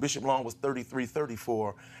 Bishop Long was 33,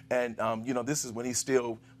 34. And, this is when he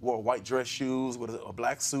still wore white dress shoes with a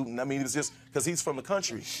black suit. And I mean, it was just because he's from the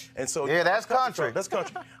country. And so, yeah, that's country. That's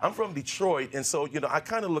country. I'm from Detroit. And so, I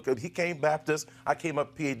kind of look at, he came Baptist, I came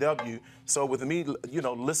up PAW. So with me,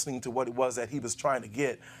 listening to what it was that he was trying to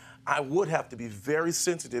get, I would have to be very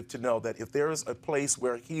sensitive to know that if there is a place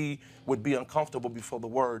where he would be uncomfortable before the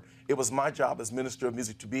word, it was my job as minister of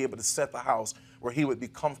music to be able to set the house where he would be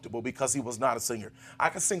comfortable, because he was not a singer. I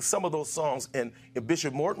could sing some of those songs, and if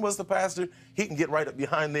Bishop Morton was the pastor, he can get right up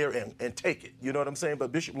behind there and take it. You know what I'm saying?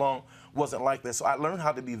 But Bishop Long wasn't like that. So I learned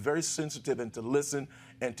how to be very sensitive and to listen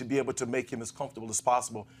and to be able to make him as comfortable as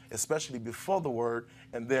possible, especially before the word,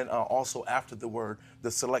 and then also after the word, the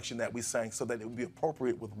selection that we sang, so that it would be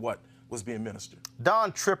appropriate with what was being ministered.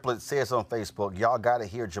 Don Triplett says on Facebook, y'all got to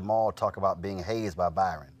hear Jamal talk about being hazed by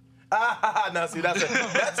Byron. Now, see, that's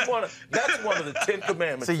one of the 10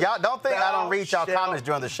 commandments. See, y'all don't think I don't read y'all comments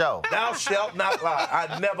during the show. Thou shalt not lie.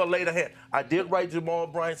 I never laid a hand. I did write Jamal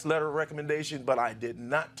Bryant's letter of recommendation, but I did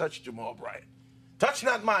not touch Jamal Bryant. Touch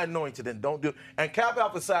not my anointed, and don't do it. And Kappa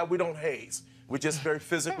Alpha Psi, we don't haze. We just very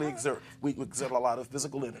physically exert. We exert a lot of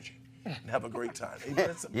physical energy and have a great time.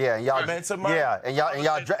 Amen. Yeah, and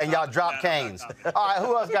y'all drop canes. All right,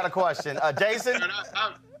 who else got a question? Jason?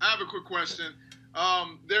 I have a quick question.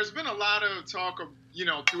 There's been a lot of talk of,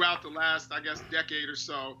 throughout the last, decade or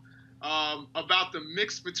so, about the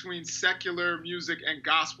mix between secular music and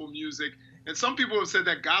gospel music. And some people have said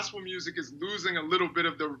that gospel music is losing a little bit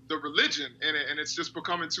of the religion in it, and it's just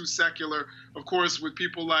becoming too secular, of course, with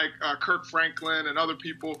people like Kirk Franklin and other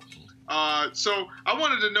people. So I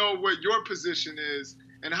wanted to know what your position is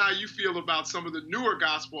and how you feel about some of the newer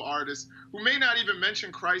gospel artists who may not even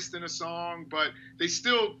mention Christ in a song, but they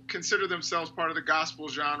still consider themselves part of the gospel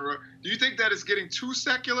genre. Do you think that it's getting too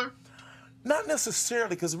secular? Not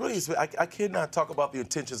necessarily, because really, I cannot talk about the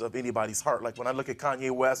intentions of anybody's heart. Like when I look at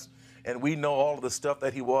Kanye West and we know all of the stuff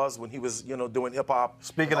that he was when he was, doing hip hop.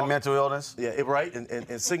 Speaking of mental illness. Yeah, right,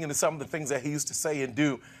 and singing some of the things that he used to say and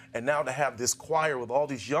do. And now to have this choir with all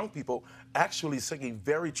these young people actually singing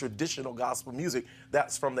very traditional gospel music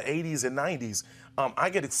that's from the 80s and 90s. I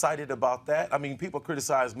get excited about that. I mean, people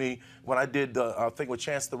criticize me when I did the thing with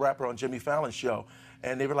Chance the Rapper on Jimmy Fallon's show.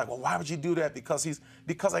 And they were like, well, why would you do that?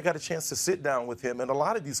 Because I got a chance to sit down with him. And a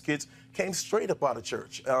lot of these kids came straight up out of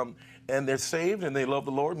church. And they're saved and they love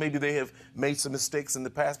the Lord. Maybe they have made some mistakes in the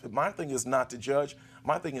past. But my thing is not to judge.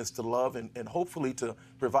 My thing is to love and hopefully to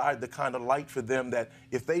provide the kind of light for them that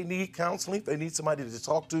if they need counseling, if they need somebody to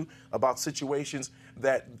talk to about situations,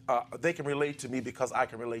 that they can relate to me because I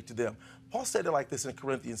can relate to them. Paul said it like this in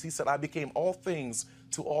Corinthians. He said, I became all things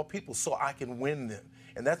to all people so I can win them.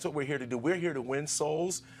 And that's what we're here to do. We're here to win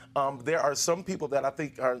souls. There are some people that I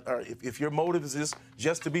think are if your motive is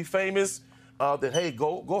just to be famous, then hey,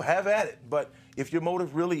 go have at it. But if your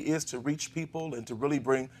motive really is to reach people and to really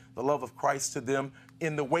bring the love of Christ to them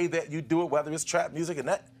in the way that you do it, whether it's trap music and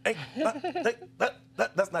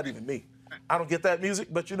that's not even me. I don't get that music,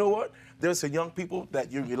 but you know what? There's some young people that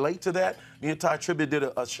you relate to that. Me and Ty Tribbett did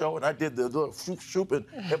a show, and I did the little shoop, and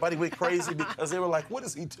everybody went crazy because they were like, what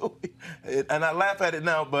is he doing? And I laugh at it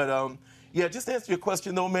now, but yeah, just to answer your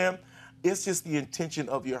question though, ma'am, it's just the intention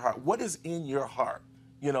of your heart. What is in your heart,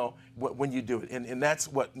 when you do it? And that's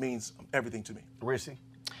what means everything to me. Reese?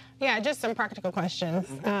 Yeah, just some practical questions.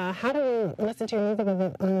 How do you listen to your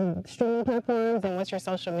music on streaming platforms, and what's your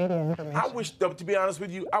social media information? I wish, to be honest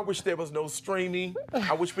with you, I wish there was no streaming.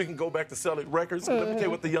 I wish we can go back to selling records. Let me tell you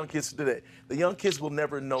what the young kids do today. The young kids will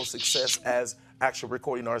never know success as actual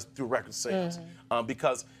recording artists through record sales.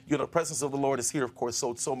 Because, the presence of the Lord is here, of course,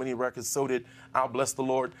 sold so many records, so did I'll Bless the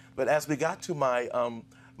Lord. But as we got to my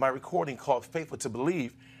recording called Faithful to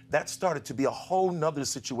Believe, that started to be a whole nother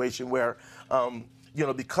situation where,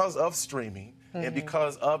 because of streaming and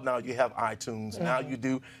because of now you have iTunes, now you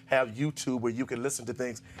do have YouTube where you can listen to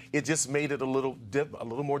things. It just made it a little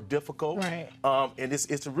more difficult. Right. And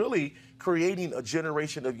it's really creating a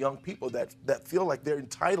generation of young people that feel like they're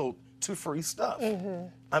entitled to free stuff.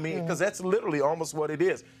 I mean, because that's literally almost what it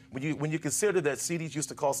is. When you consider that CDs used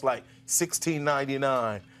to cost like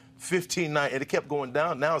 $16.99, $15.99, and it kept going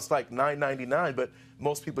down. Now it's like $9.99, but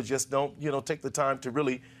most people just don't, take the time to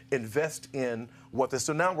really invest in what they're.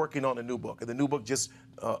 So now working on a new book, and the new book just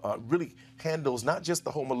really handles not just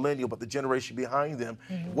the whole millennial, but the generation behind them.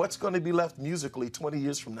 What's going to be left musically 20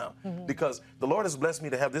 years from now? Because the Lord has blessed me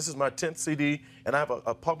to have, this is my 10th CD, and I have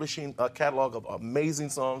a publishing catalog of amazing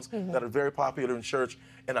songs that are very popular in church,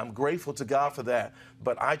 and I'm grateful to God for that.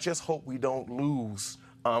 But I just hope we don't lose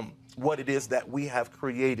what it is that we have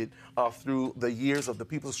created through the years of the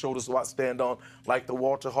people's shoulders to stand on, like the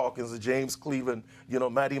Walter Hawkins, the James Cleveland,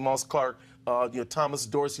 Mattie Moss Clark, Thomas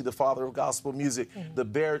Dorsey, the father of gospel music, the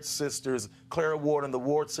Barrett sisters, Clara Ward, and the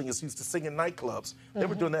Ward singers used to sing in nightclubs. They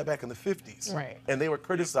were doing that back in the 50s, right? And they were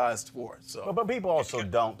criticized for it. So, but people also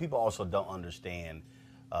don't understand.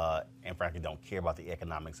 And frankly don't care about the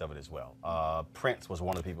economics of it as well. Prince was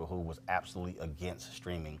one of the people who was absolutely against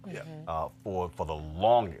streaming for the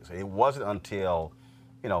longest. It wasn't until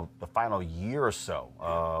the final year or so,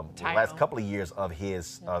 the last couple of years of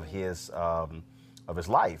his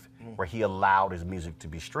life, where he allowed his music to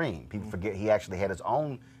be streamed. People forget he actually had his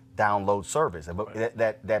own download service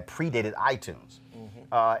that predated iTunes,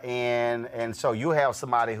 and so you have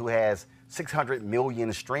somebody who has 600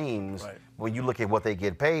 million streams. Right. When you look at what they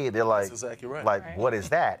get paid, they're like, that's exactly right. Like, what is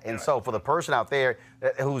that? And so for the person out there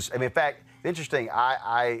in fact, interesting,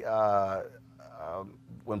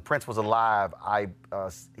 when Prince was alive,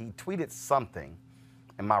 he tweeted something,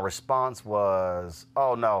 and my response was,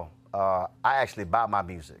 oh no, I actually buy my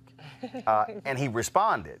music. And he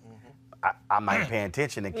responded, I'm not paying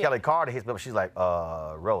attention. And Kelly Carter hits me up, she's like,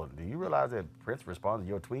 Roland, do you realize that Prince responded to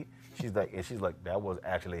your tweet? She's like, that was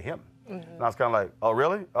actually him. And I was kind of like, oh,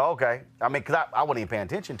 really? Oh, okay. I mean, because I wasn't even paying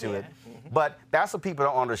attention to it. But that's what people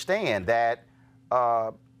don't understand, that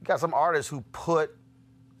you got some artists who put,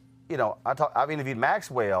 I've interviewed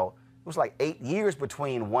Maxwell. It was like 8 years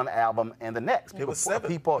between one album and the next. It was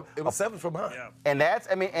 7. It was 7 for mine. Yeah. And that's,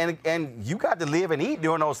 and you got to live and eat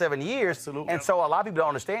during those 7 years. Absolutely. And so a lot of people don't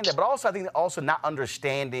understand that. But also, I think also not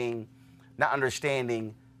understanding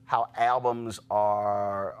how albums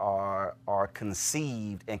are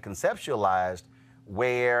conceived and conceptualized,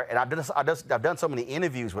 and I've done so many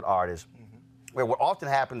interviews with artists, where what often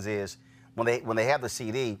happens is when they have the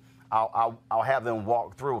CD, I'll have them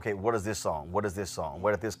walk through, okay, what is this song? What is this song?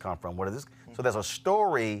 Where did this come from? What is this? So there's a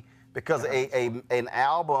story Because an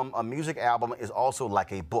album, a music album, is also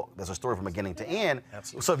like a book. There's a story from beginning to end.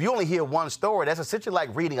 Absolutely. So if you only hear one story, that's essentially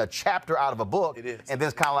like reading a chapter out of a book. It is. And then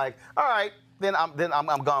it's kind of like, all right, then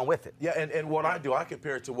I'm gone with it. Yeah, and what I do, I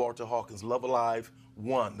compare it to Walter Hawkins' Love Alive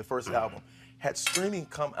 1, the first album. Had streaming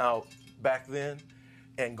come out back then,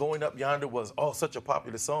 and Going Up Yonder was, such a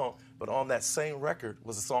popular song, but on that same record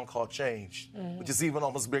was a song called Change, which is even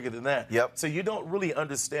almost bigger than that. Yep. So you don't really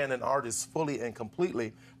understand an artist fully and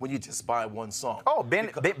completely when you just buy one song. Oh,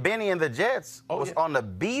 Benny and the Jets was on the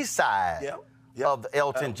B-side of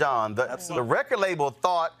Elton John. The record label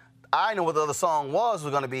thought, I know what the other song was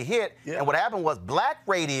going to be hit. Yeah. And what happened was Black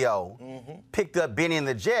Radio picked up Benny and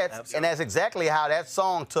the Jets, and that's exactly how that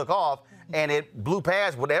song took off, and it blew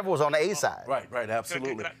past whatever was on the A side. Right,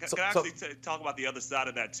 absolutely. Can I actually talk about the other side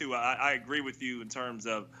of that, too? I agree with you in terms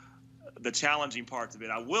of the challenging parts of it.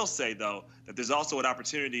 I will say, though, that there's also an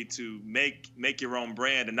opportunity to make your own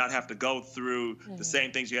brand and not have to go through the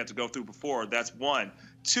same things you had to go through before. That's one.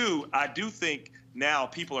 Two, I do think now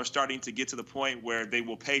people are starting to get to the point where they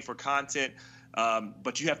will pay for content,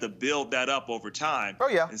 but you have to build that up over time. Oh,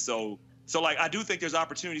 yeah. And so like, I do think there's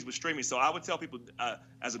opportunities with streaming. So I would tell people,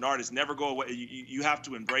 as an artist, never go away. You have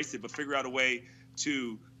to embrace it, but figure out a way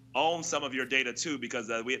to own some of your data too, because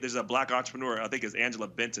there's a Black entrepreneur, I think it's Angela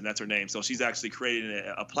Benton, that's her name. So she's actually creating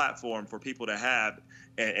a platform for people to have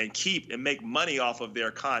and keep and make money off of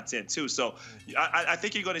their content too. So I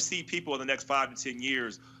think you're going to see people in the next 5 to 10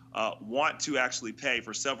 years want to actually pay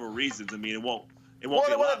for several reasons. I mean, it won't be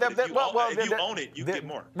a lot, but if you own it, you get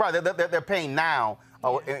more. Right, they're paying now.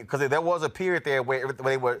 Because there was a period there where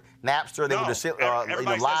they were Napster, they were just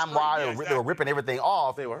LimeWire, they were ripping everything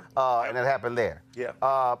off. They were. And it happened there. Yeah.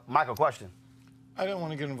 Michael, question. I don't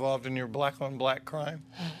want to get involved in your black-on-black crime,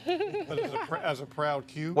 but as a proud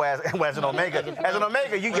Q. Well, as an Omega,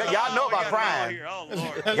 y'all know about crime.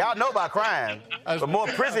 Y'all know about crime. But more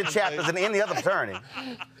prison chapters than any other fraternity.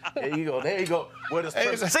 There you go. I'm just saying.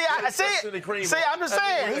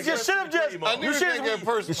 He just should have just. You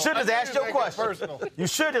should have asked your question. You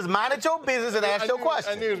should have minded your business and asked your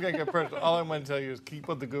question. I knew it was going to get personal. All I'm going to tell you is keep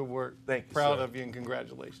up the good work. Thank you. Proud of you and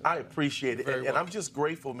congratulations. I appreciate it. And I'm just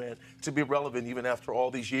grateful, man, to be relevant even after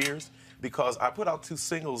all these years, because I put out 2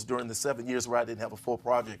 singles during the 7 years where I didn't have a full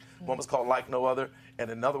project. One was called Like No Other, and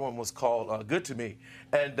another one was called Good to Me.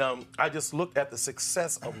 And I just looked at the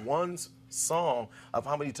success of one's song, of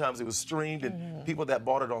how many times it was streamed, and people that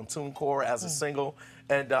bought it on TuneCore as a single.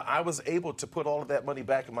 And I was able to put all of that money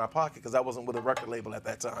back in my pocket because I wasn't with a record label at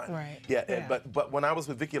that time. Right. Yeah. But when I was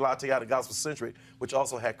with Vicky Latte out of Gospel Centric, which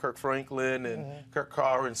also had Kirk Franklin and Kirk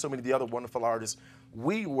Carr and so many of the other wonderful artists,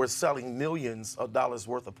 we were selling millions of dollars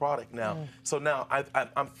worth of product now. So now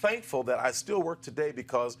I'm thankful that I still work today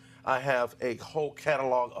because I have a whole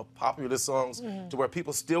catalog of popular songs to where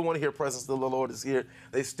people still want to hear Presence of the Lord is Here.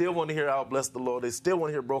 They still want to hear I'll Bless the Lord. They still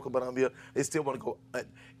want to hear Broken But I'm Here. They still want to go.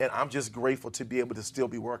 And I'm just grateful to be able to still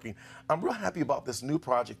be working. I'm real happy about this new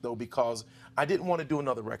project, though, because I didn't want to do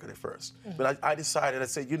another record at first. But I decided, I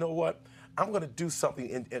said, you know what? I'm going to do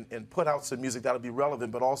something and put out some music that'll be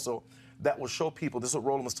relevant, but also that will show people, this is what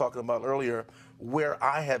Roland was talking about earlier, where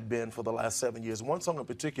I have been for the last 7 years. One song in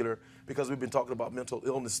particular, because we've been talking about mental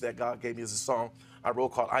illness that God gave me, is a song I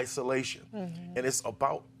wrote called Isolation. And it's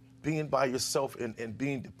about being by yourself and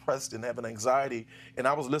being depressed and having anxiety. And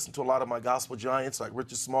I was listening to a lot of my gospel giants like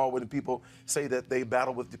Richard Smallwood, and people say that they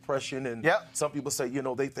battle with depression, and some people say, you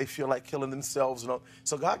know, they feel like killing themselves. You know?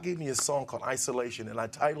 So God gave me a song called Isolation, and I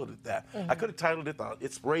titled it that. I could have titled it,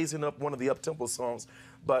 It's Raising Up, one of the up-tempo songs,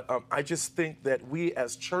 but I just think that we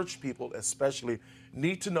as church people especially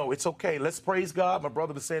need to know it's okay. Let's praise God. My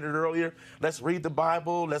brother was saying it earlier. Let's read the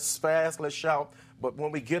Bible. Let's fast. Let's shout. But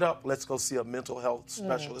when we get up, let's go see a mental health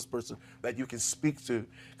specialist person that you can speak to.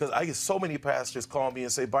 Because I get so many pastors call me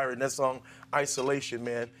and say, Byron, that song, Isolation,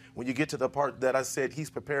 man, when you get to the part that I said,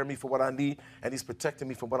 he's preparing me for what I need and he's protecting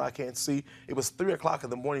me from what I can't see. It was 3 o'clock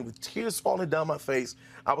in the morning with tears falling down my face.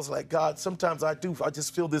 I was like, God, sometimes I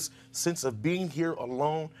just feel this sense of being here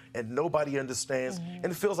alone and nobody understands. And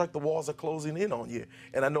it feels like the walls are closing in on you.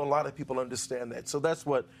 And I know a lot of people understand that. So that's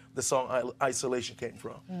what the song Isolation came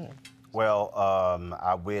from. Well,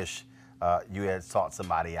 I wish you had sought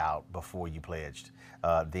somebody out before you pledged.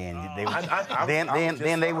 Then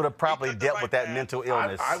they would have probably dealt with that mental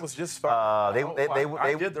illness. I was just fine.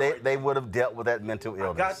 They would have dealt with that mental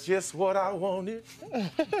illness. I got just what I wanted.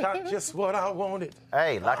 Got just what I wanted.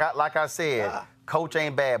 Hey, like I said, Coach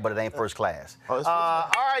ain't bad, but it ain't first class. All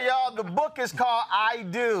right, y'all. The book is called I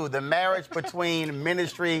Do: The Marriage Between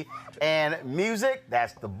Ministry and Music.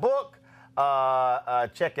 That's the book.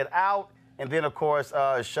 Check it out. And then, of course,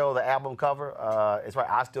 show the album cover. It's right.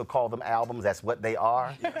 I still call them albums. That's what they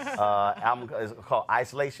are. Album is called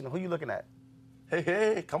Isolation. Who you looking at?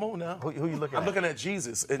 Hey, come on now. Who you looking at? I'm looking at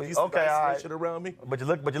Jesus. And you see Okay, the all isolation around me? But you're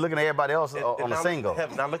looking at everybody else on the single.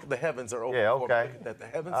 Now look at the heavens are open. Yeah, okay. That the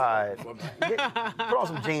heavens All are right. open. Put on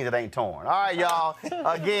some jeans that ain't torn. All right, y'all.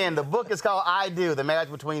 Again, the book is called I Do, The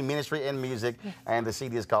Marriage Between Ministry and Music, and the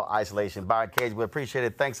CD is called Isolation. Byron Cage, we appreciate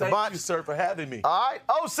it. Thanks a bunch. Thank you, sir, for having me. All right,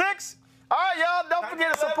 06. All right, y'all, don't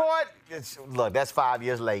forget to support. Look, that's 5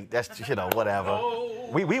 years late. That's, whatever.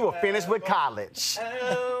 We were finished with college.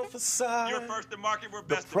 You're first to market, we're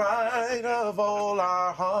best the pride of all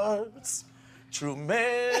our hearts. True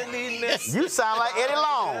manliness. You sound like Eddie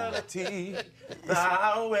Long. Reality,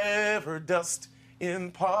 thou ever dost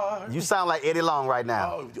impart. You sound like Eddie Long right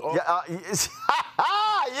now.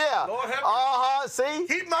 Yeah. Lord have See?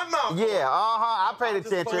 Keep my mouth. Yeah, I paid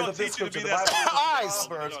attention.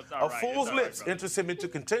 A fool's lips enters him into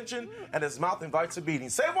contention, and his mouth invites a beating.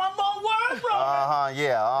 Say one more word, bro.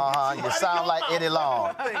 You sound like Eddie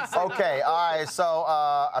Long. Okay, all right, so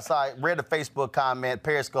I read the Facebook comment,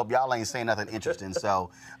 Periscope, y'all ain't saying nothing interesting,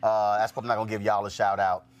 so that's why I'm not gonna give y'all a shout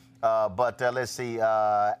out. But let's see,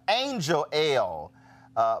 Angel L,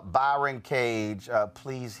 Byron Cage,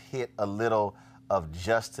 please hit a little of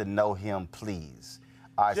Just to Know Him, please.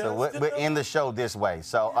 All right, so we're in the show this way.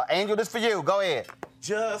 So, Angel, this for you. Go ahead.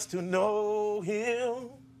 Just to know Him,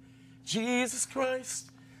 Jesus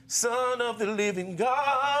Christ, Son of the living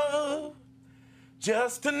God.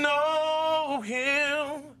 Just to know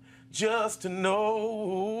Him, just to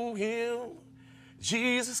know Him,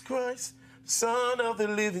 Jesus Christ, Son of the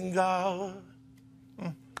living God.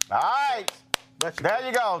 All right. There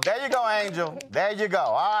you go. There you go, Angel. There you go.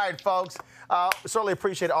 All right, folks. Certainly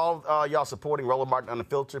appreciate all y'all supporting Roland Martin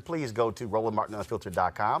Unfiltered. Please go to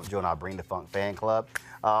RolandMartinUnfiltered.com. Join our Bring the Funk fan club.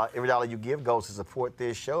 Every dollar you give goes to support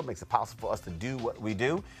this show. It makes it possible for us to do what we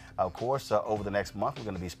do. Of course, over the next month, we're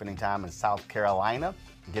going to be spending time in South Carolina,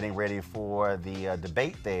 getting ready for the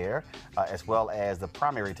debate there, as well as the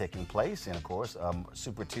primary taking place, and of course,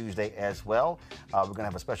 Super Tuesday as well. We're going to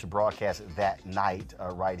have a special broadcast that night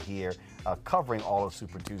right here, covering all of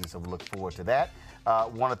Super Tuesday, so we look forward to that.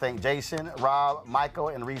 Want to thank Jason, Rob, Michael,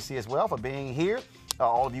 and Reese as well for being here.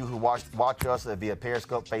 All of you who watch us via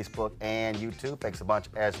Periscope, Facebook, and YouTube, thanks a bunch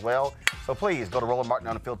as well. So please go to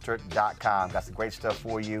RolandMartinUnfiltered.com. Got some great stuff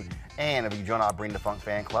for you. And if you join our Bring the Funk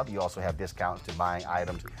fan club, you also have discounts to buying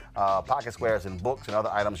items, pocket squares and books and other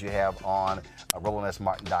items you have on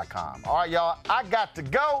RolandSMartin.com. All right, y'all, I got to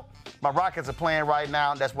go. My Rockets are playing right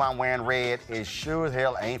now. That's why I'm wearing red. It sure as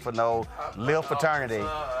hell ain't for no little fraternity.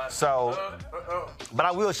 So, but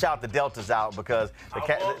I will shout the Deltas out because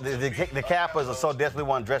the Kappas are so desperately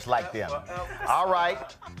want to dress like them. All right,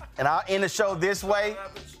 and I'll end the show this way.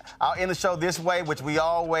 Which we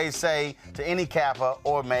always say to any Kappa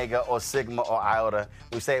or Omega or Sigma or Iota.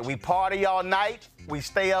 We say we party all night, we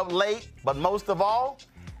stay up late, but most of all,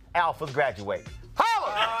 Alphas graduate.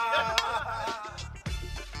 Holla!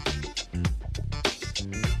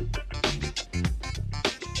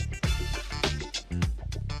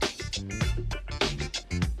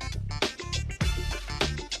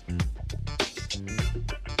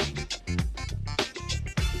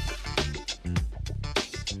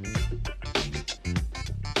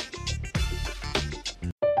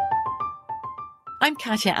 I'm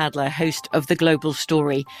Katya Adler, host of The Global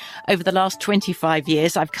Story. Over the last 25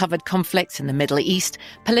 years, I've covered conflicts in the Middle East,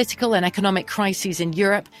 political and economic crises in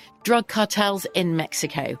Europe, drug cartels in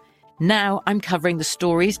Mexico. Now I'm covering the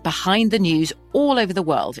stories behind the news all over the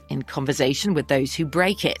world in conversation with those who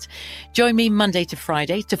break it. Join me Monday to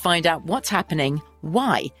Friday to find out what's happening,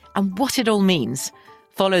 why, and what it all means.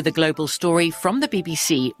 Follow The Global Story from the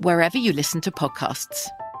BBC wherever you listen to podcasts.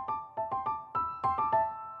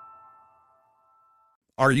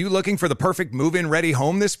 Are you looking for the perfect move-in ready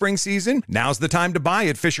home this spring season? Now's the time to buy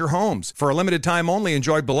at Fisher Homes. For a limited time only,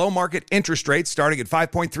 enjoy below-market interest rates starting at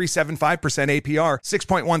 5.375% APR,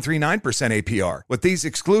 6.139% APR. With these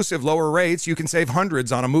exclusive lower rates, you can save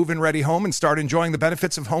hundreds on a move-in ready home and start enjoying the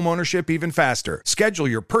benefits of homeownership even faster. Schedule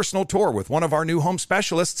your personal tour with one of our new home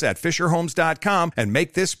specialists at FisherHomes.com and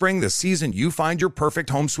make this spring the season you find your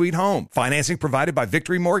perfect home sweet home. Financing provided by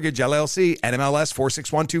Victory Mortgage, LLC, NMLS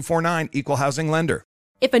 461249, Equal Housing Lender.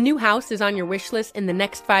 If a new house is on your wish list in the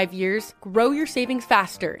next 5 years, grow your savings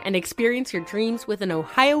faster and experience your dreams with an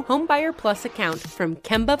Ohio Homebuyer Plus account from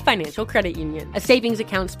Kemba Financial Credit Union. A savings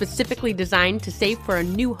account specifically designed to save for a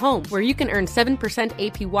new home where you can earn 7%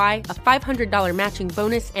 APY, a $500 matching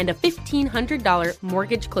bonus, and a $1,500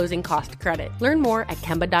 mortgage closing cost credit. Learn more at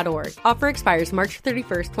Kemba.org. Offer expires March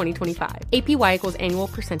 31st, 2025. APY equals annual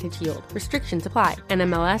percentage yield. Restrictions apply.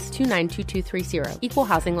 NMLS 292230. Equal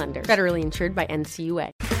housing lender. Federally insured by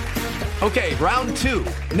NCUA. Okay, round two.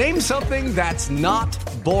 Name something that's not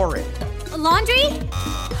boring. A laundry?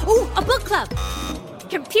 Ooh, a book club.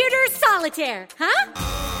 Computer solitaire, huh?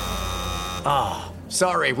 Ah,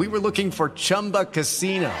 sorry, we were looking for Chumba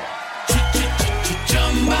Casino.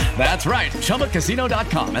 That's right,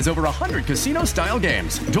 ChumbaCasino.com has over 100 casino-style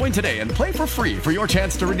games. Join today and play for free for your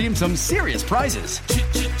chance to redeem some serious prizes.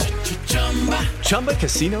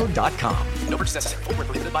 ChumbaCasino.com. No purchase necessary. Void where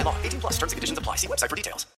prohibited by law. 18+ terms and conditions apply. See website for details.